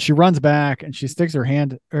 and then she runs back and she sticks her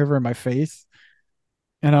hand over in my face,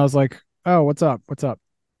 and I was like, "Oh, what's up? What's up?"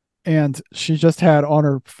 And she just had on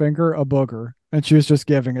her finger a booger, and she was just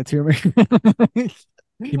giving it to me.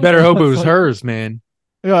 You better I hope it was was like, hers, man.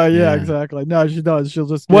 Yeah. exactly. No, she does. She'll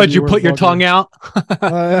just What'd give you her put your fucking- tongue out?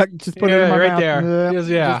 just put it in my right mouth. there.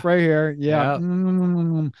 Yeah. Just right here. Yeah.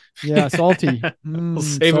 Yep. Yeah, salty. We'll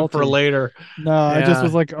save it for Salty. later. No, I just Yeah.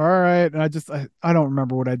 was like, all right. And I don't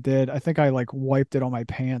remember what I did. I think I like wiped it on my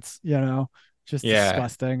pants, just Yeah.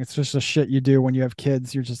 disgusting. It's just the shit you do when you have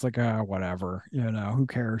kids. You're just like, whatever, who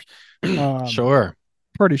cares? Sure.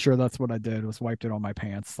 Pretty sure that's what I did was wiped it on my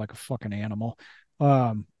pants like a fucking animal.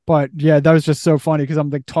 But yeah, that was just so funny because I'm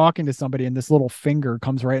like talking to somebody and this little finger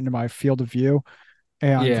comes right into my field of view.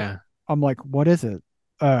 And Yeah. I'm like, what is it?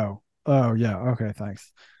 Oh yeah. Okay.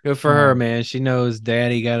 Thanks. Good for her, man. She knows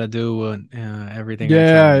daddy got to do everything.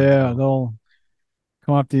 Yeah. They'll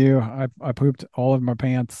come up to you. I pooped all of my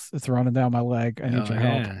pants. It's running down my leg. I need your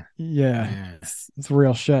help. Yeah. It's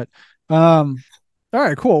real shit. All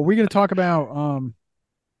right, cool. We're gonna talk about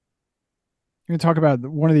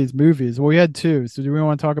one of these movies. Well, we had two. So do we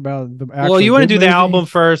want to talk about the actual? Well, you want to do the movie? album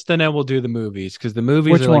first, and then we'll do the movies because the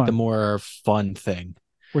movies Which are like one? the more fun thing.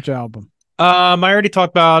 Which album? I already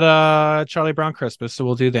talked about Charlie Brown Christmas, so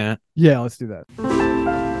we'll do that. Yeah, let's do that.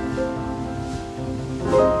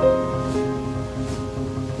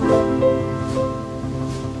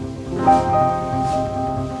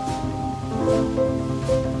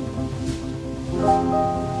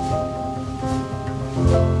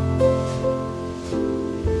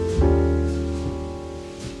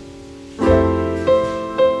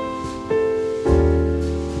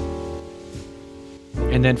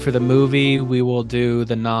 And then for the movie, we will do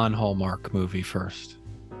the non-Hallmark movie first.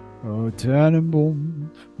 Oh,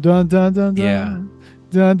 Tannenbaum. Dun dun dun dun. Yeah.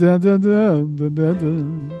 Dun dun dun dun dun dun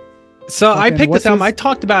dun. So I Fucking- picked what's this album. his- I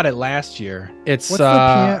talked about it last year. It's What's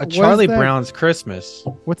the what is Charlie that? Brown's Christmas.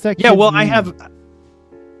 What's that? Yeah, kid's well, I name? have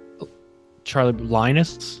Charlie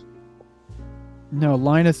Linus. No,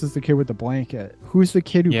 Linus is the kid with the blanket. Who's the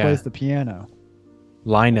kid who Yeah. plays the piano?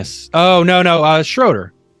 Linus. Oh no,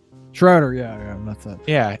 Schroeder. Schroeder. Yeah, that's it.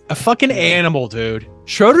 Yeah, a fucking animal, dude.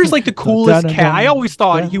 Schroeder's like the coolest cat. I always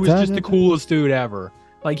thought he was just the coolest dude ever.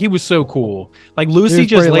 Like he was so cool. Like Lucy was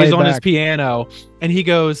just pretty lays laid on his back. piano and he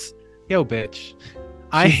goes, "Yo, bitch,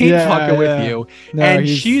 I ain't Yeah, fucking with yeah. you." No, and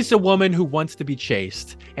he's- she's a woman who wants to be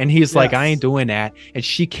chased, and he's like, "I Yes. ain't doing that," and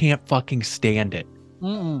she can't fucking stand it.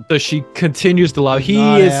 Mm-mm. So she continues to love. He's He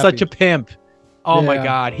not is happy. such a pimp. Oh my Yeah.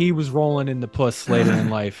 god, he was rolling in the puss later in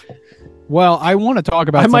life. Well, I want to talk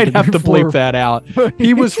about. I might something have to before- bleep that out.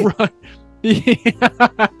 He was run.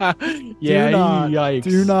 Yeah, yikes.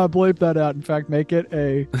 Do not bleep that out. In fact, make it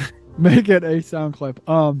a sound clip.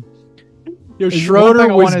 Yo, one Schroeder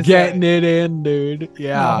thing I was wanna getting it in, dude.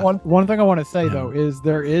 Yeah. One thing I want to say though is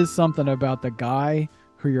there is something about the guy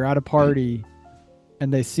who you're at a party,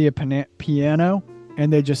 and they see a piano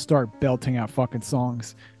and they just start belting out fucking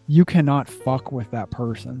songs. You cannot fuck with that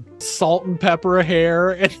person. Salt and pepper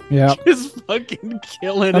hair and Yeah. just fucking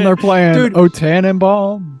killing And it. they're playing Dude, "O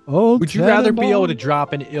Tannenbaum." Oh, would you rather be able to Tannenbaum.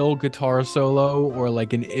 drop an ill guitar solo or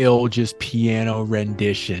like an ill just piano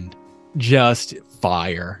rendition? Just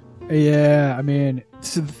fire. Yeah, I mean,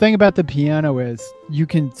 so the thing about the piano is you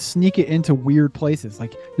can sneak it into weird places.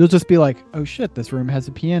 Like you'll just be like, "Oh shit, this room has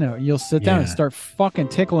a piano." And you'll sit down and Yeah. start fucking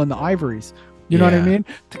tickling the ivories. You know what I Yeah. mean?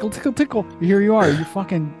 Tickle, tickle, tickle. Here you are. You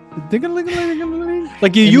fucking ding-a-ling-a-ling-a-ling. Like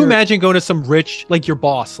And you you're- imagine going to some rich, like your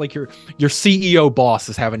boss, like your CEO boss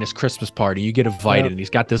is having his Christmas party. You get invited, Yep. and he's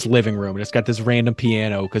got this living room, and it's got this random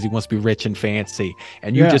piano because he wants to be rich and fancy.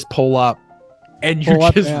 And you Yeah. just pull up, and you Pull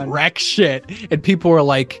up just and- wreck shit. And people are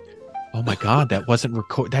like, "Oh my god, that wasn't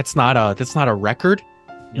record. That's not a record."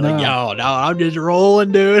 You're like, No. "Yo, no, I'm just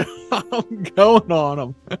rolling, dude. I'm going on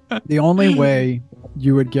them." The only way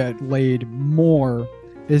you would get laid more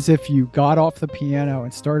is if you got off the piano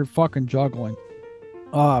and started fucking juggling.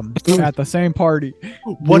 At the same party.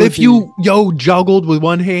 What would if you juggled with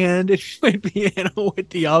one hand and played piano with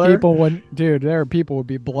the other? people would, dude, there are people would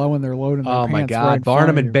be blowing their load in their Oh my pants right God, in front Barnum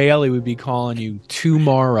of and you. Bailey would be calling you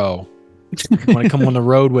tomorrow. Want to come on the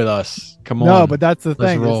road with us? Come on. No, but that's the Let's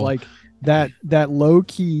thing is roll. like that low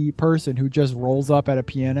key person who just rolls up at a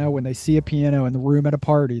piano when they see a piano in the room at a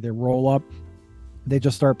party, they roll up, they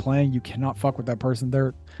just start playing. You cannot fuck with that person.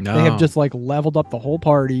 They have just like leveled up the whole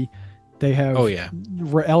party. They have Oh yeah.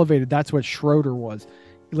 elevated. That's what Schroeder was.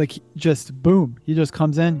 Like just boom, he just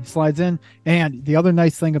comes in, he slides in. And the other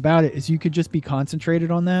nice thing about it is you could just be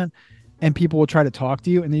concentrated on that, and people will try to talk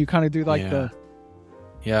to you, and then you kind of do like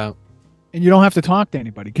Yeah. and you don't have to talk to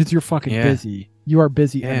anybody because you're fucking Yeah. busy. You are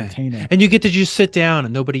busy Yeah. entertaining. And you get to just sit down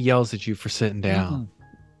and nobody yells at you for sitting down.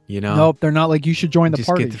 You know? Nope, they're not like you should join the Just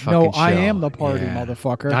party. get the No, fucking I show. am the party, Yeah.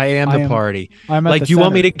 motherfucker. I am the party. I'm at Like, the do you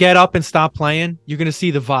want me center. to get up and stop playing? You're gonna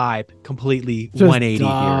see the vibe completely Just 180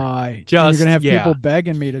 here. die. And Just you're gonna have yeah. people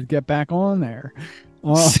begging me to get back on there.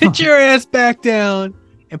 Sit your ass back down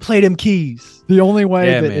and play them keys. The only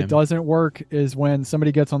way Yeah, that man. it doesn't work is when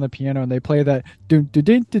somebody gets on the piano and they play that dun dun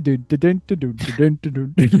dun dun dun dun dun dun dun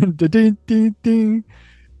dun dun dun dun dun.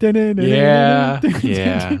 Yeah,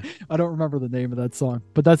 yeah. I don't remember the name of that song,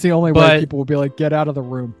 but that's the only way But- people will be like, "Get out of the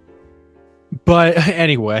room." But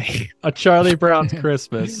anyway, a Charlie Brown's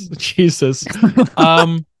Christmas. Jesus.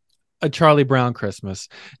 A Charlie Brown Christmas.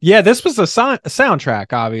 Yeah, this was a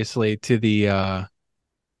soundtrack, obviously, to the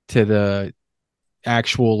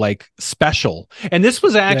actual like special. And this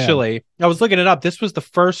was actually, I was looking it up. This was the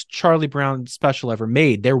first Charlie Brown special ever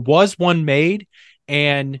made. There was one made,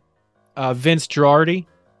 and Vince Girardi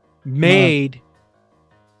made.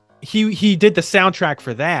 He did the soundtrack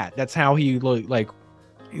for that. That's how he like.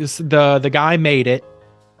 The guy made it.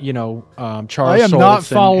 You know, Charles. I am Schultz not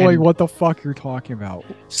following and, what the fuck you're talking about.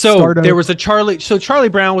 so there was a Charlie. So Charlie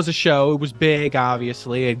Brown was a show. It was big,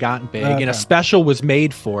 obviously. It had gotten big, and a special was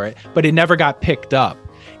made for it, but it never got picked up.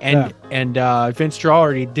 And Vince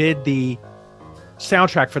Girardi did the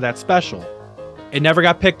soundtrack for that special. It never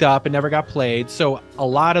got picked up. It never got played. So a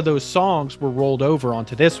lot of those songs were rolled over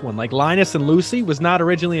onto this one. Like Linus and Lucy was not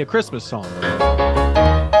originally a Christmas song.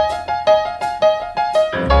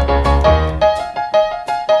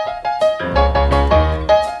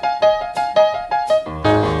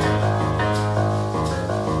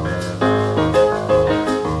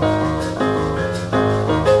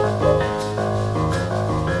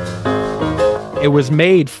 It was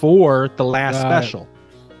made for the last special,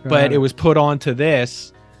 but it was put onto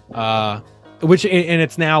this, which and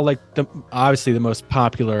it's now like obviously the most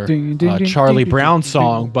popular Charlie Brown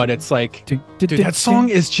song. But it's like, dude, that song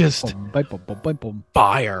is just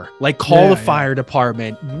fire. Like, call the fire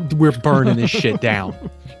department. We're burning this shit down.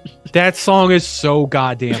 That song is so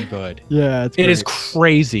goddamn good. Yeah, it is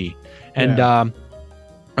crazy. And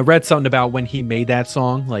I read something about when he made that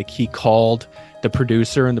song. Like, he called the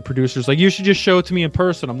producer, and the producer's like, "You should just show it to me in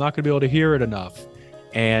person. I'm not gonna be able to hear it enough."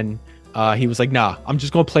 And he was like, "Nah, I'm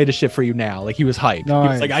just gonna play the shit for you now." Like, he was hyped. Nice. He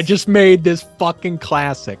was like, "I just made this fucking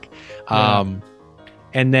classic." And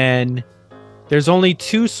then there's only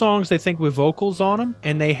 2 songs I think with vocals on them,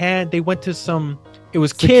 and they went to some. It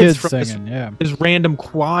was kids from singing, this random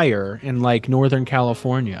choir in like Northern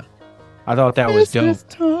California. I thought that was dope.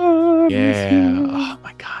 Yeah. Oh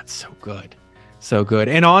my God, so good. So good.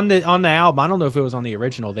 And on the album, I don't know if it was on the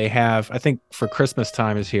original, they have, I think for Christmas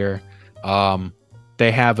Time is here,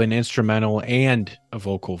 they have an instrumental and a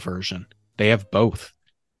vocal version. They have both.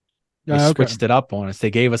 They switched it up on us. They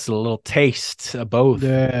gave us a little taste of both.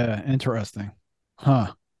 Yeah, interesting.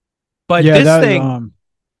 Huh. But this thing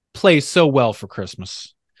plays so well for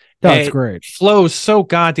Christmas. That's great. Flows so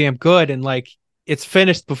goddamn good, and like, it's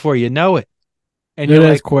finished before you know it. And you're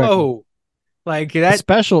like, quick. Whoa. Like that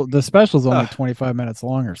the special's only 25 minutes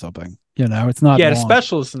long or something. You know, it's not long. The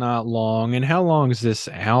special's not long. And how long is this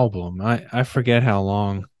album? I forget how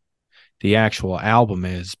long the actual album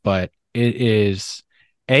is, but it is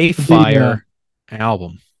a fire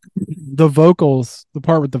album. The vocals, the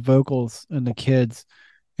part with the vocals and the kids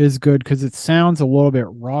is good because it sounds a little bit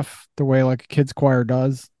rough the way like a kids choir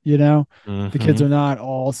does, you know. The kids are not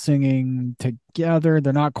all singing together,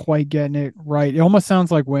 they're not quite getting it right. It almost sounds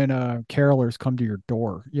like when carolers come to your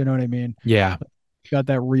door, you know what I mean? Yeah, got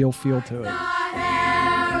that real feel to it.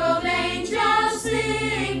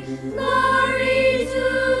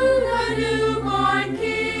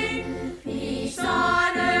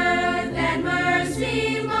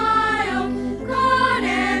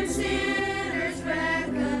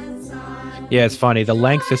 Yeah, it's funny. The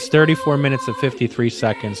length is 34 minutes and 53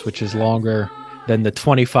 seconds, which is longer than the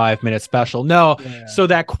 25-minute special. No, so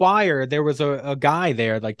that choir, there was a guy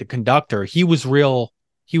there, like the conductor. He was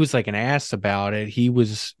like an ass about it. He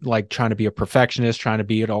was like trying to be a perfectionist, trying to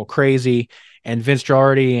be it all crazy. And Vince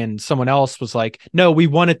Girardi and someone else was like, "No, we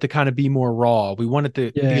want it to kind of be more raw. We want it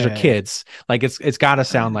to. These are kids. Like it's got to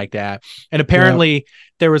sound like that." And apparently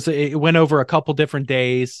it went over a couple different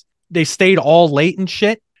days. They stayed all late and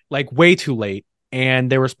shit. Like way too late,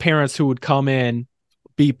 and there was parents who would come in,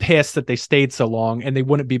 be pissed that they stayed so long, and they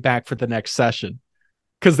wouldn't be back for the next session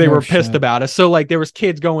because they were pissed about it. So like there was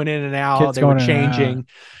kids going in and out. They were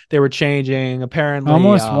changing. Apparently, I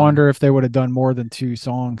almost wonder if they would have done more than 2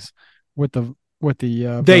 songs with the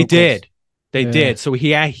They did. So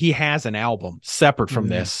he has an album separate from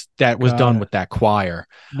this that was done with that choir.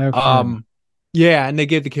 No yeah, and they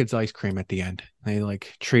gave the kids ice cream at the end. They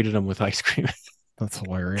like treated them with ice cream. That's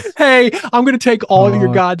hilarious. Hey, I'm gonna take all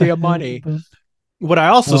your goddamn money. What I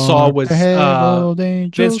also saw was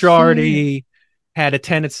Vince Giardi had a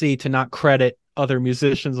tendency to not credit other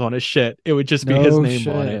musicians on his shit. It would just be his name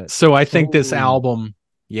on it. So I think this album,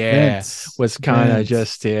 was kind of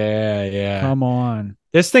just Come on.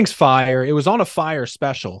 This thing's fire. It was on a fire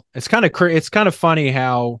special. It's kind of funny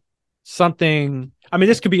how something. I mean,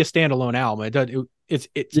 this could be a standalone album. But it's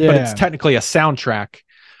technically a soundtrack.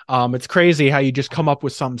 It's crazy how you just come up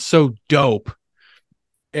with something so dope.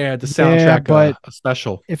 Yeah, the soundtrack, but a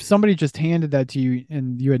special. If somebody just handed that to you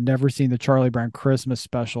and you had never seen the Charlie Brown Christmas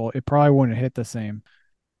special, it probably wouldn't hit the same.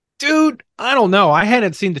 Dude, I don't know. I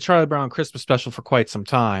hadn't seen the Charlie Brown Christmas special for quite some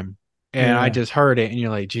time, and I just heard it, and you're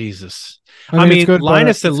like, Jesus. I mean good,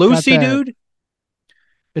 Linus and Lucy, dude.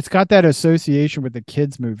 It's got that association with the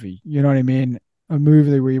kids movie. You know what I mean? A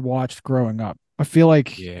movie that we watched growing up. I feel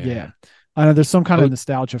like, I know there's some kind of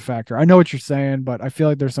nostalgia factor. I know what you're saying, but I feel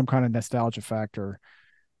like there's some kind of nostalgia factor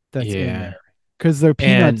that's in there because the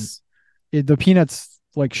Peanuts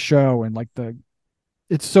like show and like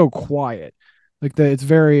it's so quiet, like it's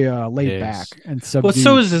very laid back and subdued. Well,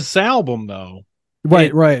 so is this album though.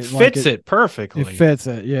 Right, it fits it perfectly. It fits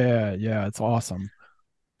it. Yeah, it's awesome.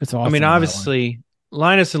 It's awesome. I mean, obviously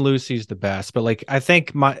Linus and Lucy's the best, but like I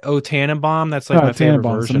think my Tannenbaum, that's like my favorite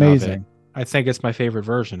version of it. I think it's my favorite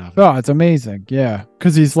version of it. Oh, it's amazing. Yeah,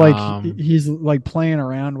 because he's like playing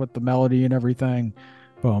around with the melody and everything.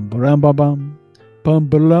 Bum bum bum bum bum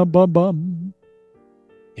bum bum bum.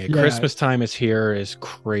 Yeah, Christmas Time Is Here is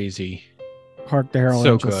crazy. Hark the Herald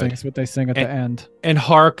Angels Sing is what they sing at the end. And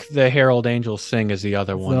Hark the Herald Angels Sing is the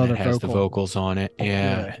other one that has the vocals on it.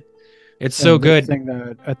 Yeah. It's so good. Sing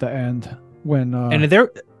that at the end when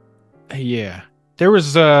there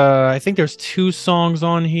was I think there's 2 songs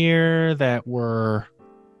on here that were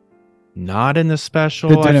not in the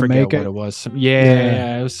special. I forget what it was.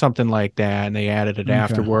 It was something like that, and they added it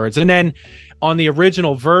afterwards. And then on the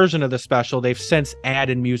original version of the special, they've since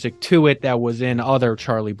added music to it that was in other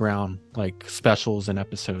Charlie Brown like specials and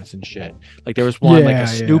episodes and shit. Like there was one a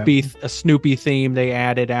Snoopy theme they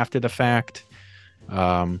added after the fact.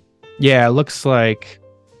 It looks like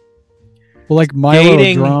like My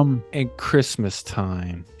Little Drum and Christmas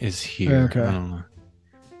Time Is Here. Okay. I don't know.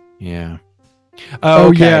 Yeah.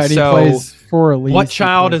 And he plays For Elise. What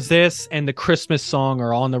Child Is This and the Christmas song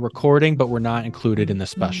are on the recording, but were not included in the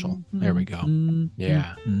special. There we go.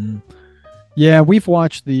 Yeah. Yeah, we've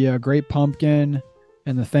watched the Great Pumpkin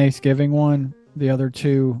and the Thanksgiving one, the other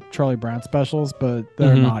 2 Charlie Brown specials, but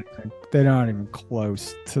they're not even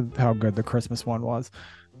close to how good the Christmas one was.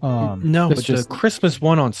 But the Christmas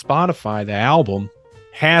one on Spotify, the album,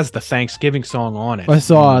 has the Thanksgiving song on it. I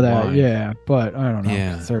saw that, but I don't know.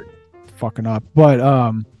 Yeah. They're fucking up. But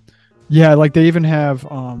like they even have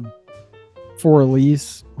For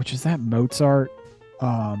Elise, which is that Mozart.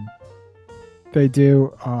 They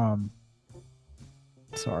do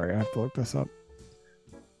sorry, I have to look this up.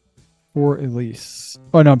 For Elise.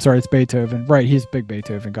 Oh no, I'm sorry, it's Beethoven. Right, he's a big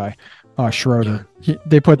Beethoven guy. Schroeder.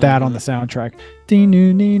 They put that on the soundtrack.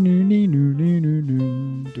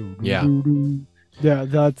 Yeah,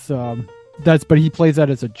 that's but he plays that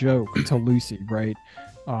as a joke to Lucy, right?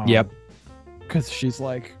 Because she's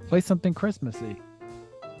like, play something Christmassy.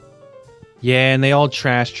 Yeah, and they all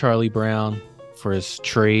trash Charlie Brown for his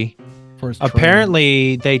tree.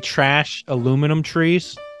 Apparently, they trash aluminum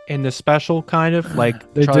trees in the special, kind of like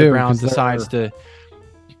Charlie Brown decides to.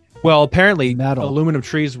 Well, apparently, aluminum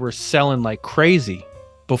trees were selling like crazy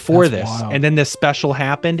before this, and then this special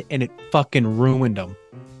happened, and it fucking ruined them.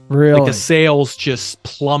 Really, like the sales just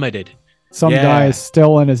plummeted. Some guy is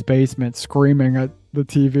still in his basement screaming at the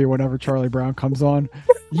TV whenever Charlie Brown comes on.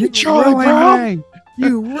 You Charlie Brown!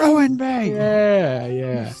 You ruined me! Yeah.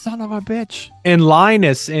 You son of a bitch! And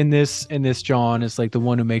Linus in this John is like the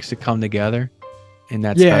one who makes it come together. In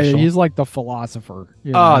that special. He's like the philosopher.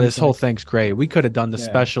 This whole thing's great. We could have done the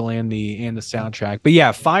special and the soundtrack, but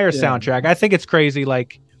soundtrack. I think it's crazy.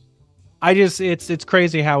 Like, it's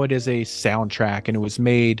crazy how it is a soundtrack and it was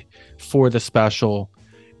made for the special,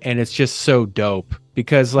 and it's just so dope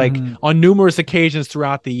because like on numerous occasions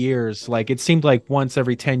throughout the years, like it seemed like once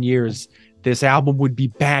every 10 years, this album would be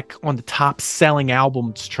back on the top selling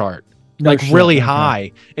albums chart, really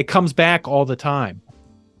high. It comes back all the time.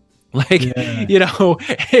 Like,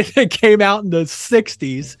 it came out in the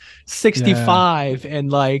 60s, 65, and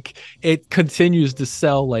like it continues to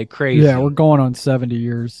sell like crazy. Yeah, we're going on 70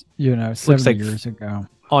 years, 70 years ago.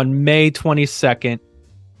 On May 22nd,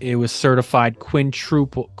 it was certified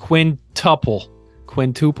quintuple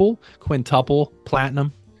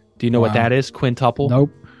platinum. Do you know what that is? Quintuple?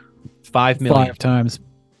 Nope. 5 million. 5 times.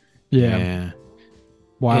 Yeah.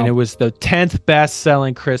 Wow. And it was the 10th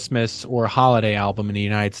best-selling Christmas or holiday album in the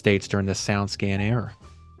United States during the SoundScan era.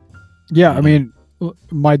 Yeah, I mean,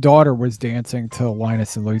 my daughter was dancing to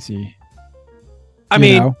Linus and Lucy. I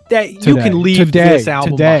mean, that you can leave this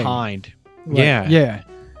album behind. Like, yeah.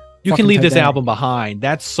 You can leave this album behind.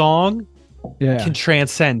 That song can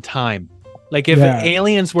transcend time. Like if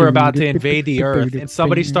aliens were about to invade the earth and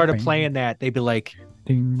somebody started playing that, they'd be like,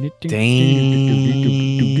 damn,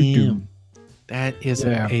 that is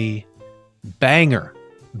a banger.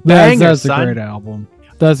 That's a great album.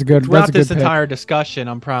 That's a good. Throughout this entire discussion,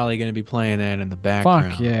 I'm probably going to be playing that in the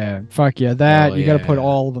background. Fuck yeah! That you got to put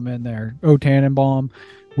all of them in there. Oh, Tannenbaum.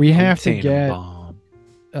 We have to get,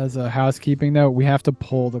 as a housekeeping note, we have to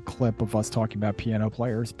pull the clip of us talking about piano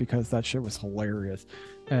players because that shit was hilarious,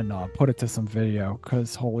 and put it to some video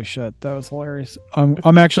because holy shit, that was hilarious.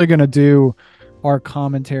 I'm actually gonna do our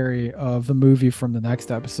commentary of the movie from the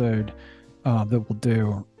next episode. That we'll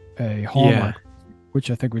do a Hallmark,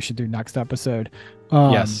 which I think we should do next episode.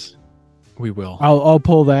 Yes, we will. I'll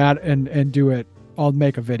pull that and do it. I'll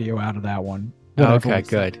make a video out of that one. Okay,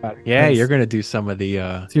 good. Yeah, you're gonna do some of the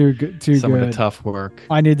of the tough work.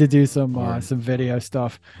 I need to do some video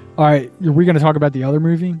stuff. All right, are we gonna talk about the other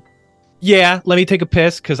movie? Yeah, let me take a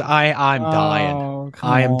piss because I'm dying.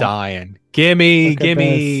 I am dying. Give me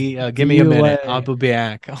a minute. I'll be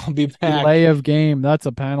back. Delay of game. That's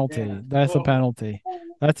a penalty. Yeah. That's a penalty.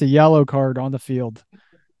 That's a yellow card on the field.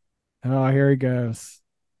 Oh, here he goes.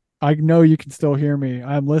 I know you can still hear me.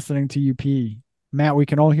 I'm listening to you pee. Matt, we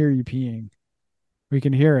can all hear you peeing. We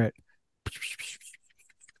can hear it.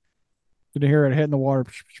 You can hear it hitting the water.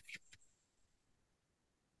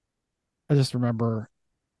 I just remember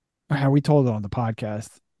how we told it on the podcast.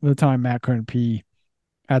 The time Matt couldn't pee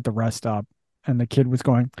at the rest stop and the kid was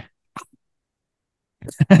going.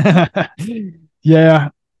 Yeah.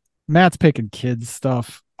 Matt's picking kids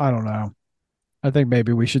stuff. I don't know. I think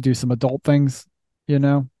maybe we should do some adult things,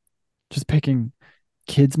 just picking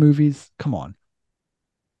kids movies. Come on.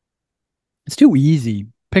 It's too easy.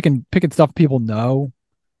 Picking stuff people know,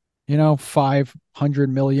 500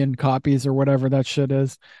 million copies or whatever that shit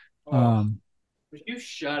is. Would you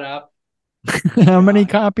shut up? How many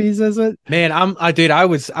copies is it? Man, I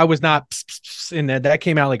was not in there. That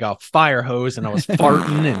came out like a fire hose and I was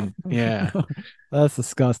farting and yeah. That's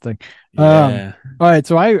disgusting. Yeah. All right,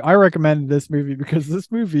 so I recommended this movie because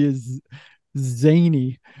this movie is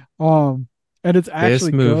zany. And it's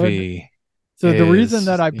actually this movie good. So the reason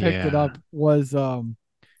that I picked it up was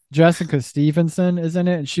Jessica Stevenson is in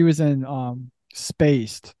it, and she was in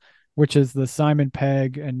Spaced, which is the Simon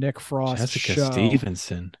Pegg and Nick Frost Jessica show.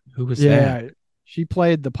 Stevenson. Who was that? Yeah, she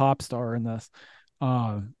played the pop star in this.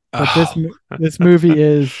 This movie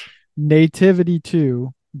is Nativity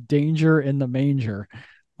 2, Danger in the Manger.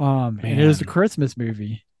 And it is a Christmas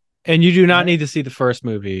movie. And you do not need to see the first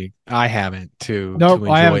movie. I haven't to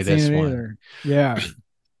enjoy I haven't this seen it one. Either. Yeah.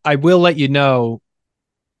 I will let you know.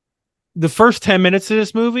 The first 10 minutes of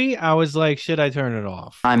this movie, I was like, should I turn it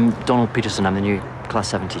off? I'm Donald Peterson. I'm the new Class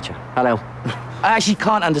 7 teacher. Hello. I actually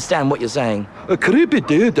can't understand what you're saying. What's your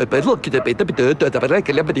name,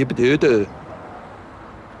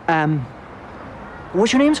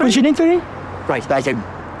 sorry? your name, sorry? Right. I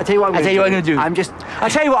tell you what I'm going to do. I'll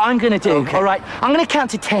tell you what I'm going to do. Okay. All right. I'm going to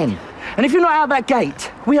count to 10. And if you're not out that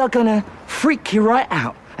gate, we are going to freak you right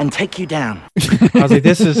out and take you down. I was like,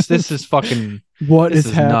 this is fucking what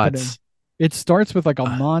is happening? Nuts. It starts with like a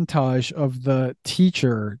montage of the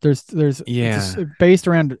teacher. There's it's based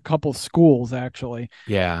around a couple schools actually.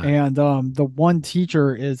 Yeah. And the one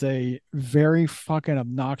teacher is a very fucking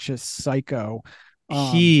obnoxious psycho.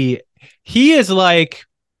 He is like,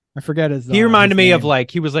 I forget his he reminded his me name. of like,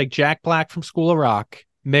 he was like Jack Black from School of Rock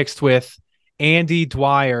mixed with Andy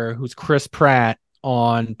Dwyer, who's Chris Pratt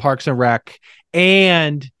on Parks and Rec,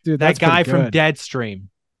 and that guy from Deadstream.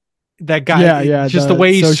 That guy, just the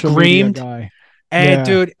way he screamed. And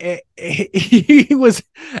dude, he was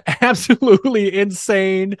absolutely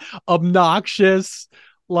insane, obnoxious.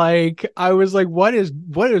 Like I was like, what is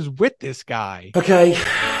with this guy? Okay.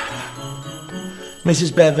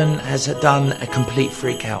 Mrs. Bevan has done a complete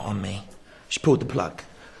freak out on me. She pulled the plug.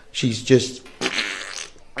 She's just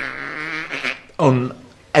on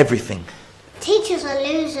everything. Teachers are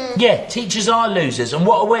losers. Yeah, teachers are losers. And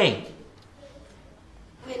what are we?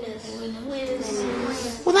 Winners.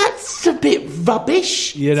 Well, that's a bit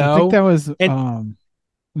rubbish. You know? I think that was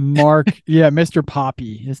Mark. Yeah, Mr.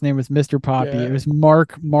 Poppy. His name was Mr. Poppy. Yeah. It was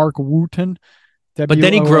Mark Wooten. But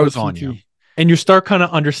then he grows on you. And you start kind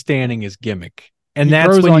of understanding his gimmick. And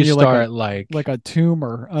that's when you start like a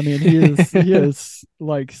tumor. I mean, he is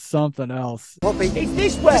like something else. Poppy, it's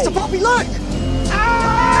this way. Mr. Poppy, look!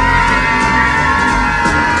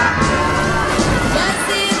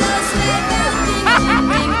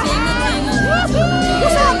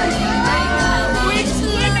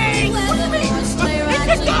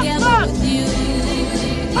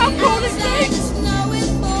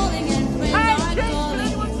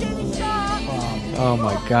 Oh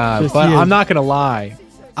my God. But I'm not gonna lie,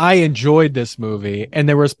 I enjoyed this movie, and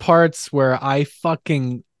there was parts where I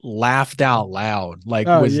fucking laughed out loud, like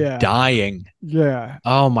dying. Yeah.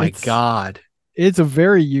 Oh my God. It's a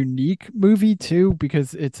very unique movie too,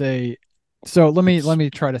 because so let me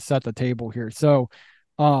try to set the table here. So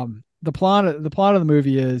the plot of the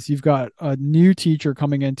movie is you've got a new teacher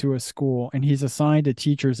coming into a school, and he's assigned a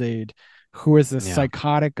teacher's aide who is this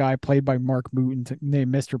psychotic guy played by Mark Mooten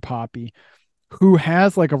named Mr. Poppy, who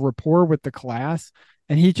has like a rapport with the class,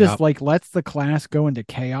 and he just like lets the class go into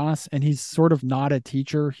chaos, and he's sort of not a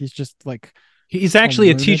teacher. He's just like he's actually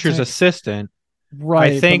a teacher's assistant.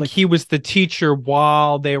 Right. I think he was the teacher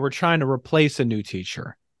while they were trying to replace a new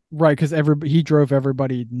teacher. Right, because he drove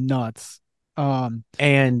everybody nuts. And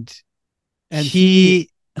he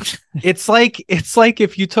it's like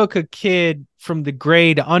if you took a kid from the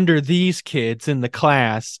grade under these kids in the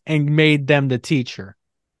class and made them the teacher.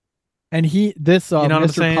 And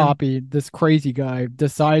Mr. Poppy, this crazy guy,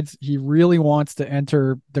 decides he really wants to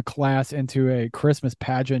enter the class into a Christmas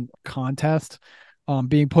pageant contest,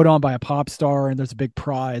 being put on by a pop star, and there's a big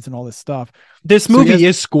prize and all this stuff. This movie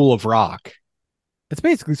is School of Rock. It's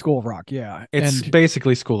basically School of Rock, yeah. It's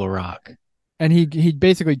basically School of Rock. And he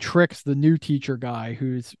basically tricks the new teacher guy,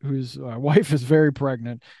 whose wife is very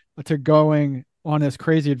pregnant, to going on this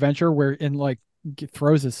crazy adventure where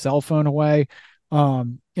throws his cell phone away,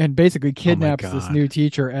 and basically kidnaps this new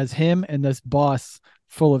teacher as him and this bus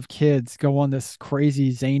full of kids go on this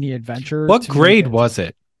crazy zany adventure. What grade was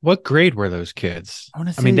it? What grade were those kids?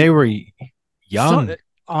 I mean, they were young.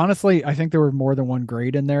 Honestly, I think there were more than one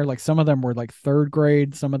grade in there. Like some of them were like third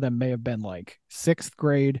grade. Some of them may have been like sixth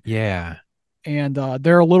grade. Yeah. And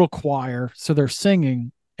they're a little choir, so they're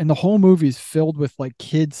singing, and the whole movie is filled with like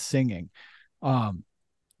kids singing,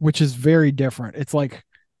 which is very different. It's like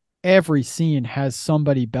every scene has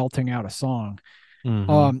somebody belting out a song.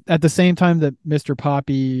 At the same time that Mr.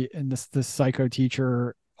 Poppy and this psycho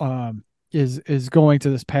teacher is going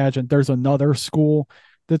to this pageant, there's another school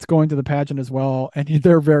that's going to the pageant as well, and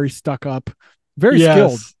they're very stuck up, very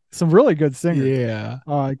skilled, some really good singers,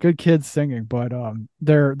 good kids singing, but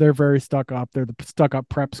they're very stuck up. They're the stuck up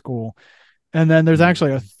prep school. And then there's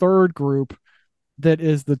actually a third group that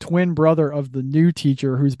is the twin brother of the new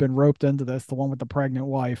teacher who's been roped into this, the one with the pregnant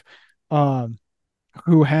wife,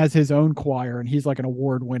 who has his own choir, and he's like an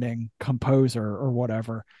award-winning composer or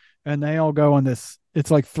whatever. And they all go on this,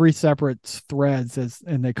 it's like three separate threads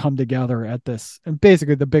and they come together at this. And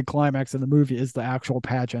basically the big climax of the movie is the actual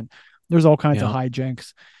pageant. There's all kinds of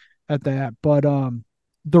hijinks at that. But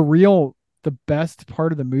the best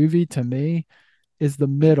part of the movie to me is the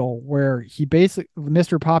middle, where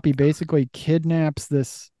Mr. Poppy basically kidnaps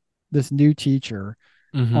this new teacher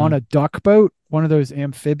on a duck boat, one of those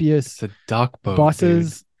amphibious duck boat,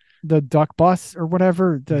 buses. Dude. The duck bus or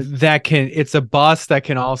whatever. It's a bus that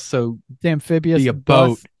can also the amphibious be a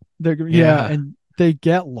boat. And they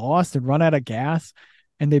get lost and run out of gas,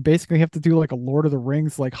 and they basically have to do like a Lord of the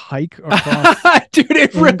Rings like hike across. Dude,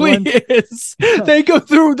 it England. Really is. They go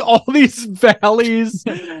through all these valleys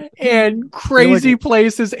and crazy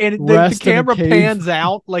places, and the camera pans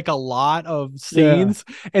out like a lot of scenes,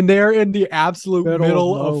 and they're in the absolute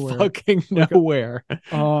middle of fucking nowhere.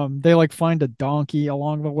 They like find a donkey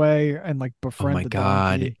along the way and like befriend the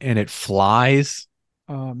donkey. And it flies.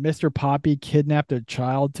 Mr. Poppy kidnapped a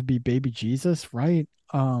child to be baby Jesus, right?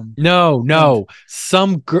 No.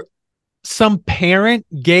 Some parent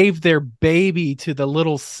gave their baby to the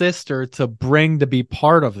little sister to bring to be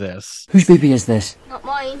part of this. Whose baby is this? Not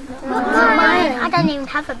mine. Not mine. I don't even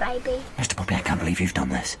have a baby. Mr. Poppy, I can't believe you've done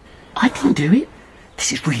this. I didn't do it.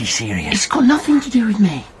 This is really serious. It's got nothing to do with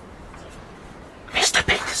me. Mr.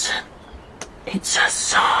 Peterson, it's a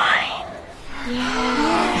sign.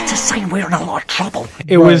 Yeah. It's a sign we're in a lot of trouble.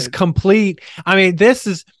 It was complete. I mean, there's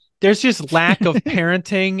just lack of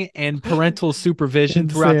parenting and parental supervision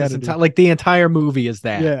throughout this entire, like the entire movie is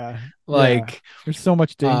that. Yeah. There's so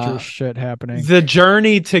much dangerous shit happening. The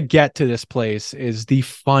journey to get to this place is the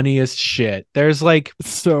funniest shit. There's like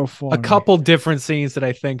so funny. A couple different scenes that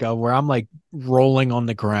I think of where I'm like rolling on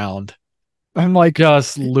the ground. I'm like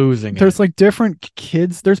just losing There's like different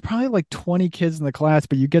kids. There's probably like 20 kids in the class,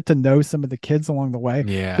 but you get to know some of the kids along the way.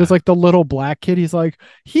 Yeah. There's like the little black kid. He's like,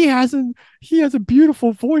 he has a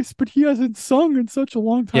beautiful voice, but he hasn't sung in such a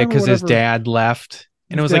long time. Yeah, because his dad left.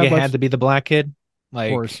 And it was like it had to be the black kid.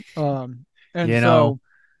 Like, of course. And you so know,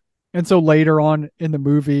 and so later on in the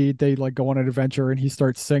movie, they like go on an adventure, and he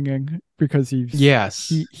starts singing because yes,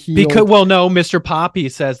 he because healed. well, no, Mr. Poppy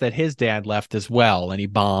says that his dad left as well, and he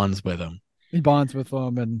bonds with him. He bonds with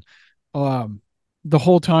them, and um, the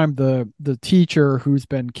whole time the teacher who's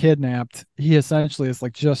been kidnapped, he essentially is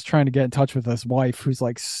like just trying to get in touch with his wife, who's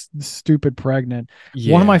like stupid pregnant.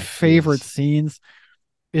 One of my Yeah, favorite jeez. scenes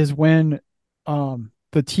is when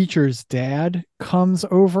the teacher's dad comes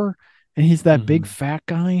over, and he's that big Mhm. fat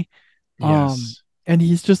guy. Um, Yes, and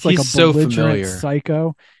he's just like a he's so belligerent familiar.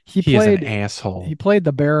 psycho. He is an asshole. He played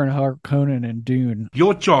the Baron Harkonnen in Dune.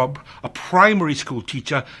 Your job, a primary school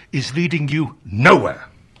teacher, is leading you nowhere.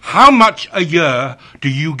 How much a year do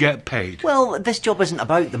you get paid? Well, this job isn't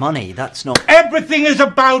about the money. That's not... Everything is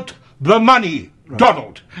about the money, right.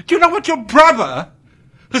 Donald. Do you know what your brother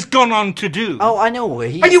has gone on to do? Oh, I know. Are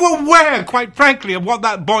you aware, quite frankly, of what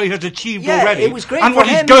that boy has achieved already? It was great and for what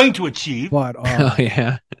him. he's going to achieve? But Oh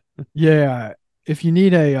yeah, yeah, if you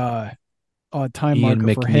need a time Ian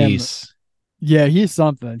marker for him, McNeice. yeah, he's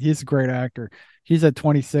something. He's a great actor. He's at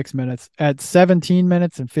 26 minutes. At 17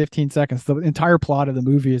 minutes and 15 seconds, the entire plot of the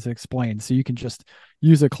movie is explained. So you can just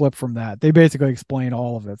use a clip from that. They basically explain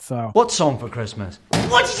all of it. So What song for Christmas?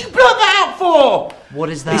 What did you blow that out for? What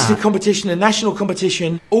is that? It's a competition, a national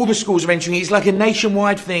competition. All the schools are entering. It's like a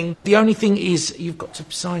nationwide thing. The only thing is you've got to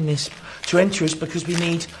sign this to enter us because we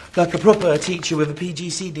need like a proper teacher with a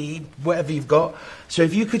PGCD, whatever you've got. So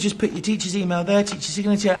if you could just put your teacher's email there, teacher's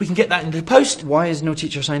signature, we can get that into the post. Why has no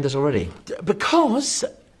teacher signed this already? Because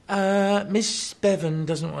Miss Bevan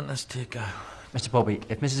doesn't want us to go. Mr. Poppy,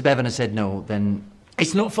 if Mrs. Bevan has said no, then...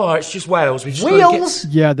 It's not far, it's just Wales. We just Wales?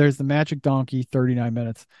 yeah, there's the magic donkey, 39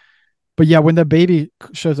 minutes. But yeah, when the baby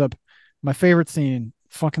shows up, my favorite scene,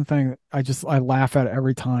 fucking thing, I laugh at it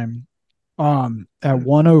every time. At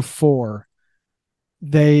 104,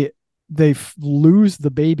 they lose the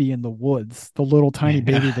baby in the woods, the little tiny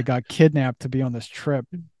baby that got kidnapped to be on this trip.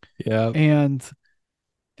 Yeah, and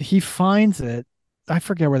he finds it. I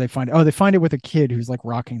forget where they find it. Oh, they find it with a kid who's like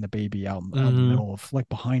rocking the baby out in the middle of like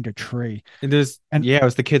behind a tree. And it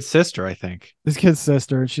was the kid's sister, I think. This kid's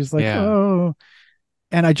sister, and she's like, oh.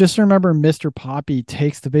 And I just remember Mr. Poppy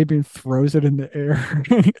takes the baby and throws it in the air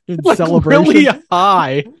in like celebration. Really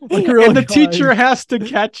high. Like really and the high. Teacher has to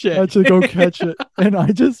catch it. Has to go catch it. And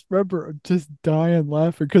I just remember just dying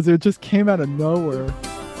laughing because it just came out of nowhere.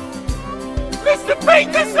 Mr.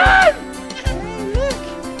 Peterson!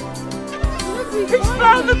 He's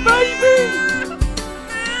found the baby!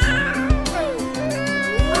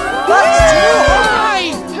 That's too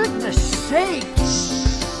high! Goodness sakes!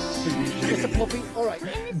 Mr. Poppy, all right.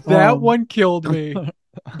 That one killed me.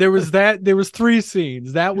 There was 3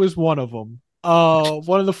 scenes. That was one of them.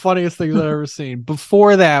 One of the funniest things I've ever seen.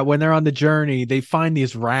 Before that, when they're on the journey, they find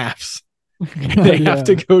these rafts. They have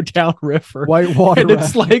to go down river. Whitewater and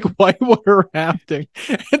it's like whitewater rafting.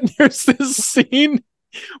 And there's this scene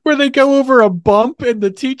where they go over a bump and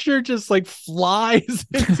the teacher just like flies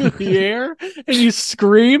into the air and he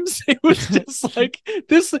screams. It was just like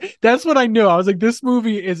this. That's what I knew. I was like, this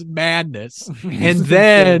movie is madness. And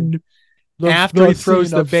then after he throws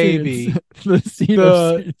the baby, the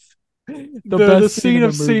scene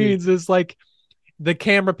of scenes is like the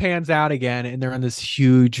camera pans out again and they're in this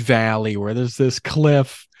huge valley where there's this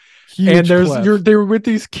cliff. And they're with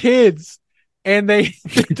these kids. And they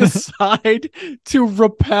decide to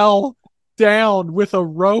rappel down with a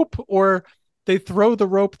rope, or they throw the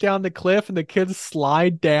rope down the cliff and the kids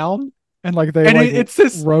slide down. And like it's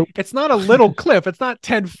this rope. It's not a little cliff. It's not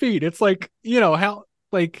 10 feet. It's like, how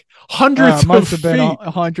like hundreds must of have been feet.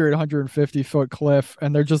 150 foot cliff.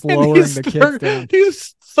 And they're just lowering the kids down.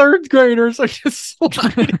 These third graders are just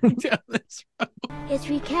sliding down this rope. Yes,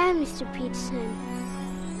 we can, Mr. Peterson.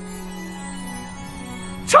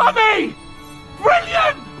 Tommy!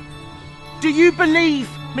 Brilliant! Do you believe,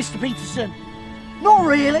 Mr. Peterson? Not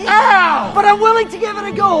really. Ow! But I'm willing to give it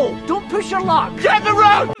a go. Don't push your luck. Get the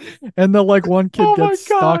rope! And then like one kid gets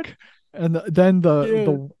God. stuck. And then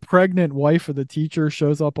the pregnant wife of the teacher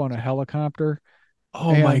shows up on a helicopter.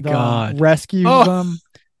 Oh my God. Rescues them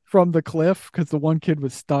from the cliff because the one kid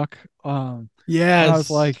was stuck. Yes. I was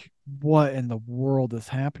like, what in the world is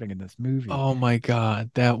happening in this movie? Oh my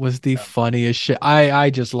God. That was the funniest shit. I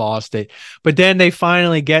just lost it. But then they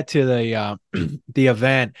finally get to the the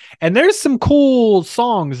event and there's some cool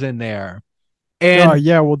songs in there. And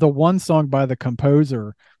well, the one song by the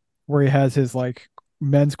composer where he has his like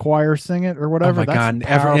men's choir sing it or whatever. Oh my God. And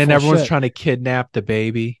everyone's trying to kidnap the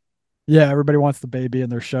baby. Yeah, everybody wants the baby in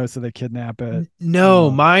their show, so they kidnap it. No,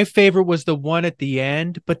 my favorite was the one at the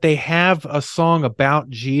end, but they have a song about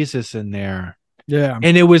Jesus in there. Yeah.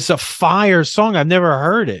 And it was a fire song. I've never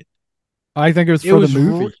heard it. I think it was for the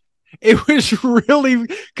movie. It was really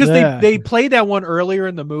because Yeah. they played that one earlier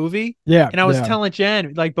in the movie. Yeah. And I was yeah. telling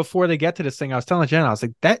Jen, like before they get to this thing, I was telling Jen, I was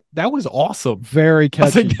like, that was awesome. Very I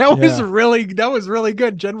was catchy. like, that was really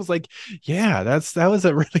good. Jen was like, yeah, that was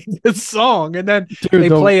a really good song. And then Dude, they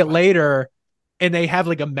play it later and they have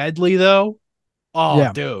like a medley though. Oh,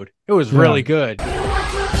 Yeah. dude, it was Yeah. really good.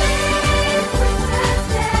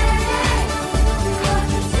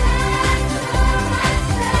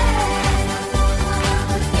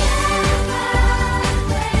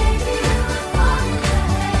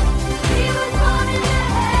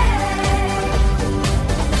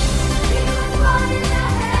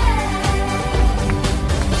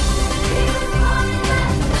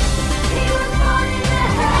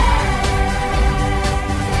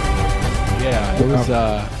 It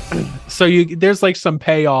was so there's like some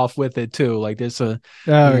payoff with it too. Like there's some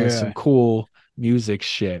cool music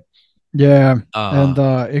shit. Yeah. And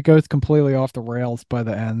it goes completely off the rails by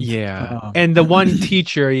the end. Yeah. And the one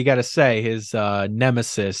teacher, you gotta say, his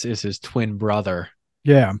nemesis is his twin brother.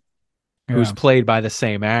 Yeah. Who's played by the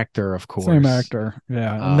same actor, of course. Same actor.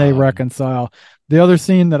 Yeah. And they reconcile. The other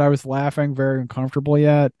scene that I was laughing very uncomfortably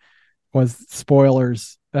at was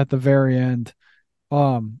spoilers at the very end.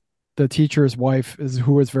 The teacher's wife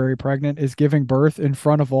who was very pregnant is giving birth in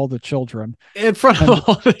front of all the children. In front of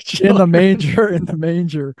all the children. In the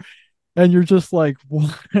manger. And you're just like,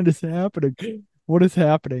 what is happening? What is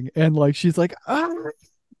happening? And like she's like, ah,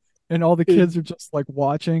 and all the kids are just like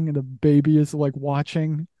watching, and the baby is like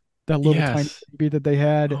watching that little tiny baby that they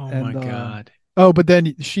had. Oh my God. Oh, but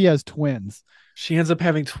then she has twins. She ends up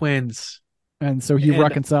having twins. And so he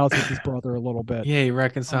reconciles with his brother a little bit. Yeah, he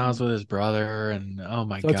reconciles with his brother, and oh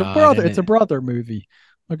my God. It's a brother movie.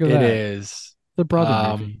 Look at that. It is. It's a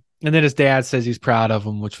brother movie. And then his dad says he's proud of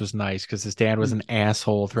him, which was nice because his dad was an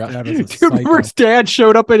asshole throughout. Dude, remember his dad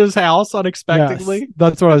showed up at his house unexpectedly? Yes,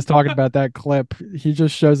 that's what I was talking about, that clip. He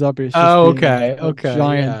just shows up. He's just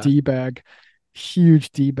giant D-bag.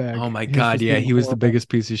 Huge D-bag. Oh my God, yeah, he was the biggest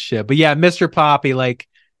piece of shit. But yeah, Mr. Poppy, like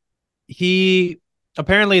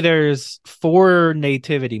apparently there's 4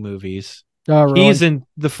 Nativity movies. Oh, really? He's in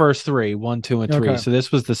the first 3, 1, 2, and 3. Okay. So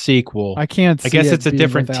this was the sequel. I guess it's a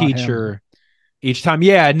different teacher each time.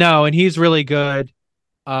 Yeah, no, and he's really good.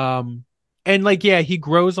 And like, yeah, he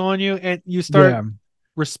grows on you, and you start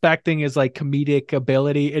respecting his like comedic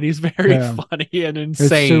ability, and he's very funny and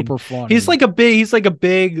insane. It's super funny. He's like a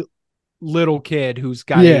big little kid who's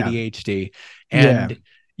got ADHD, and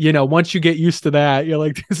you know, once you get used to that, you're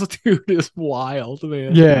like, this dude is wild,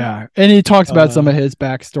 man. Yeah. And he talks about some of his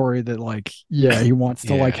backstory that like, he wants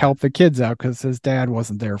to like help the kids out because his dad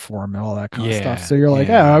wasn't there for him and all that kind of stuff. So you're like,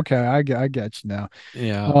 okay, I get you now.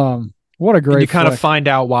 Yeah. What a great and you kind of find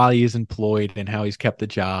out why he's employed and how he's kept the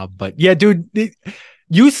job. But yeah, dude,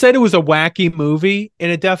 you said it was a wacky movie,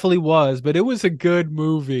 and it definitely was, but it was a good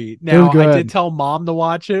movie. Now, I did tell Mom to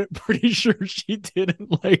watch it. Pretty sure she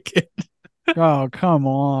didn't like it. Oh, come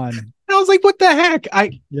on. And I was like, what the heck?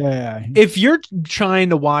 If you're trying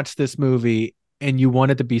to watch this movie and you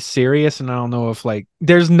want it to be serious, and I don't know if like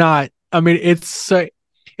there's not, I mean, it's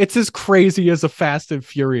as crazy as a Fast and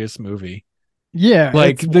Furious movie. Yeah,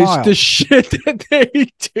 like the shit that they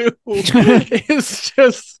do is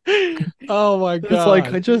just, oh my God. It's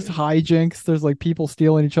like just hijinks. There's like people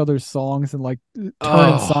stealing each other's songs and like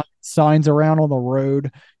turning signs around on the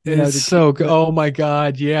road. It's so good. Oh my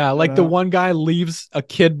God. Yeah. Like the one guy leaves a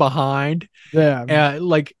kid behind. Yeah.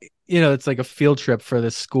 Like, you know, it's like a field trip for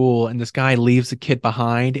this school, and this guy leaves a kid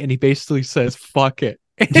behind, and he basically says, fuck it.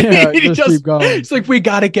 Yeah, just keep going. It's like, we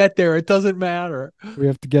got to get there. It doesn't matter. We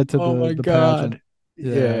have to get to the pageant.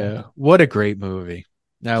 Yeah. What a great movie.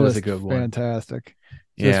 That was a good one. Fantastic.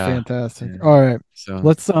 Fantastic. Yeah. All right. So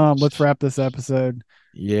let's wrap this episode.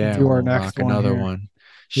 Yeah. Do our next one. Another one.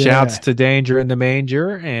 Shouts to Danger in the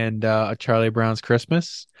Manger and Charlie Brown's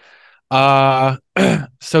Christmas. So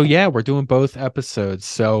yeah, we're doing both episodes.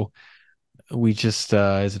 So we just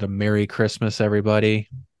is it a Merry Christmas, everybody?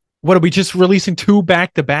 What are we just releasing 2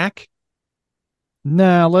 back to back?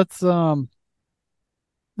 No, let's it's gonna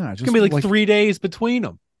be like 3 days between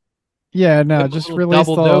them. Yeah, no, just release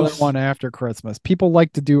the other one after Christmas. People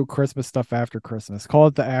like to do Christmas stuff after Christmas. Call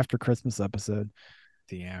it the after Christmas episode.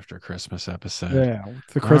 The after Christmas episode. Yeah,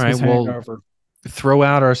 the Christmas hangover. Throw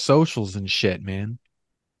out our socials and shit, man.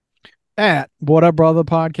 At What Up Brother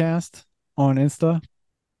Podcast on Insta.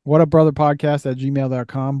 What Up Brother Podcast at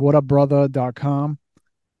gmail.com. Whatupbrother.com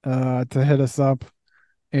to hit us up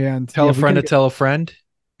and tell a friend to tell a friend.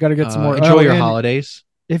 Got to get some more. Enjoy your holidays.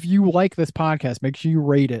 if you like this podcast, make sure you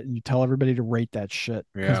rate it and you tell everybody to rate that shit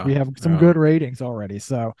because Yeah, we have some good ratings already.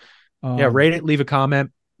 So rate it, leave a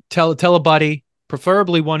comment, tell a buddy,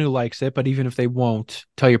 preferably one who likes it, but even if they won't,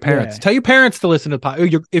 tell your parents. Tell your parents to listen to the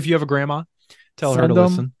podcast. If you have a grandma, tell her to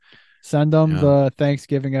listen. Send them the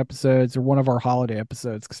Thanksgiving episodes or one of our holiday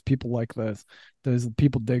episodes because people like those. Those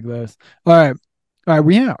people dig those. All right,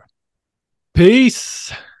 we out.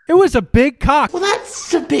 Peace. It was a big cock. Well,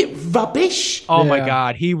 that's a bit rubbish. Oh my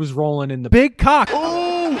God, he was rolling in the big cock.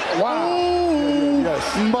 Oh, wow.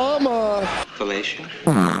 Yes, mama. Fellation.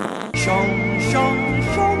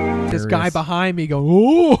 This guy behind me go,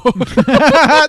 ooh.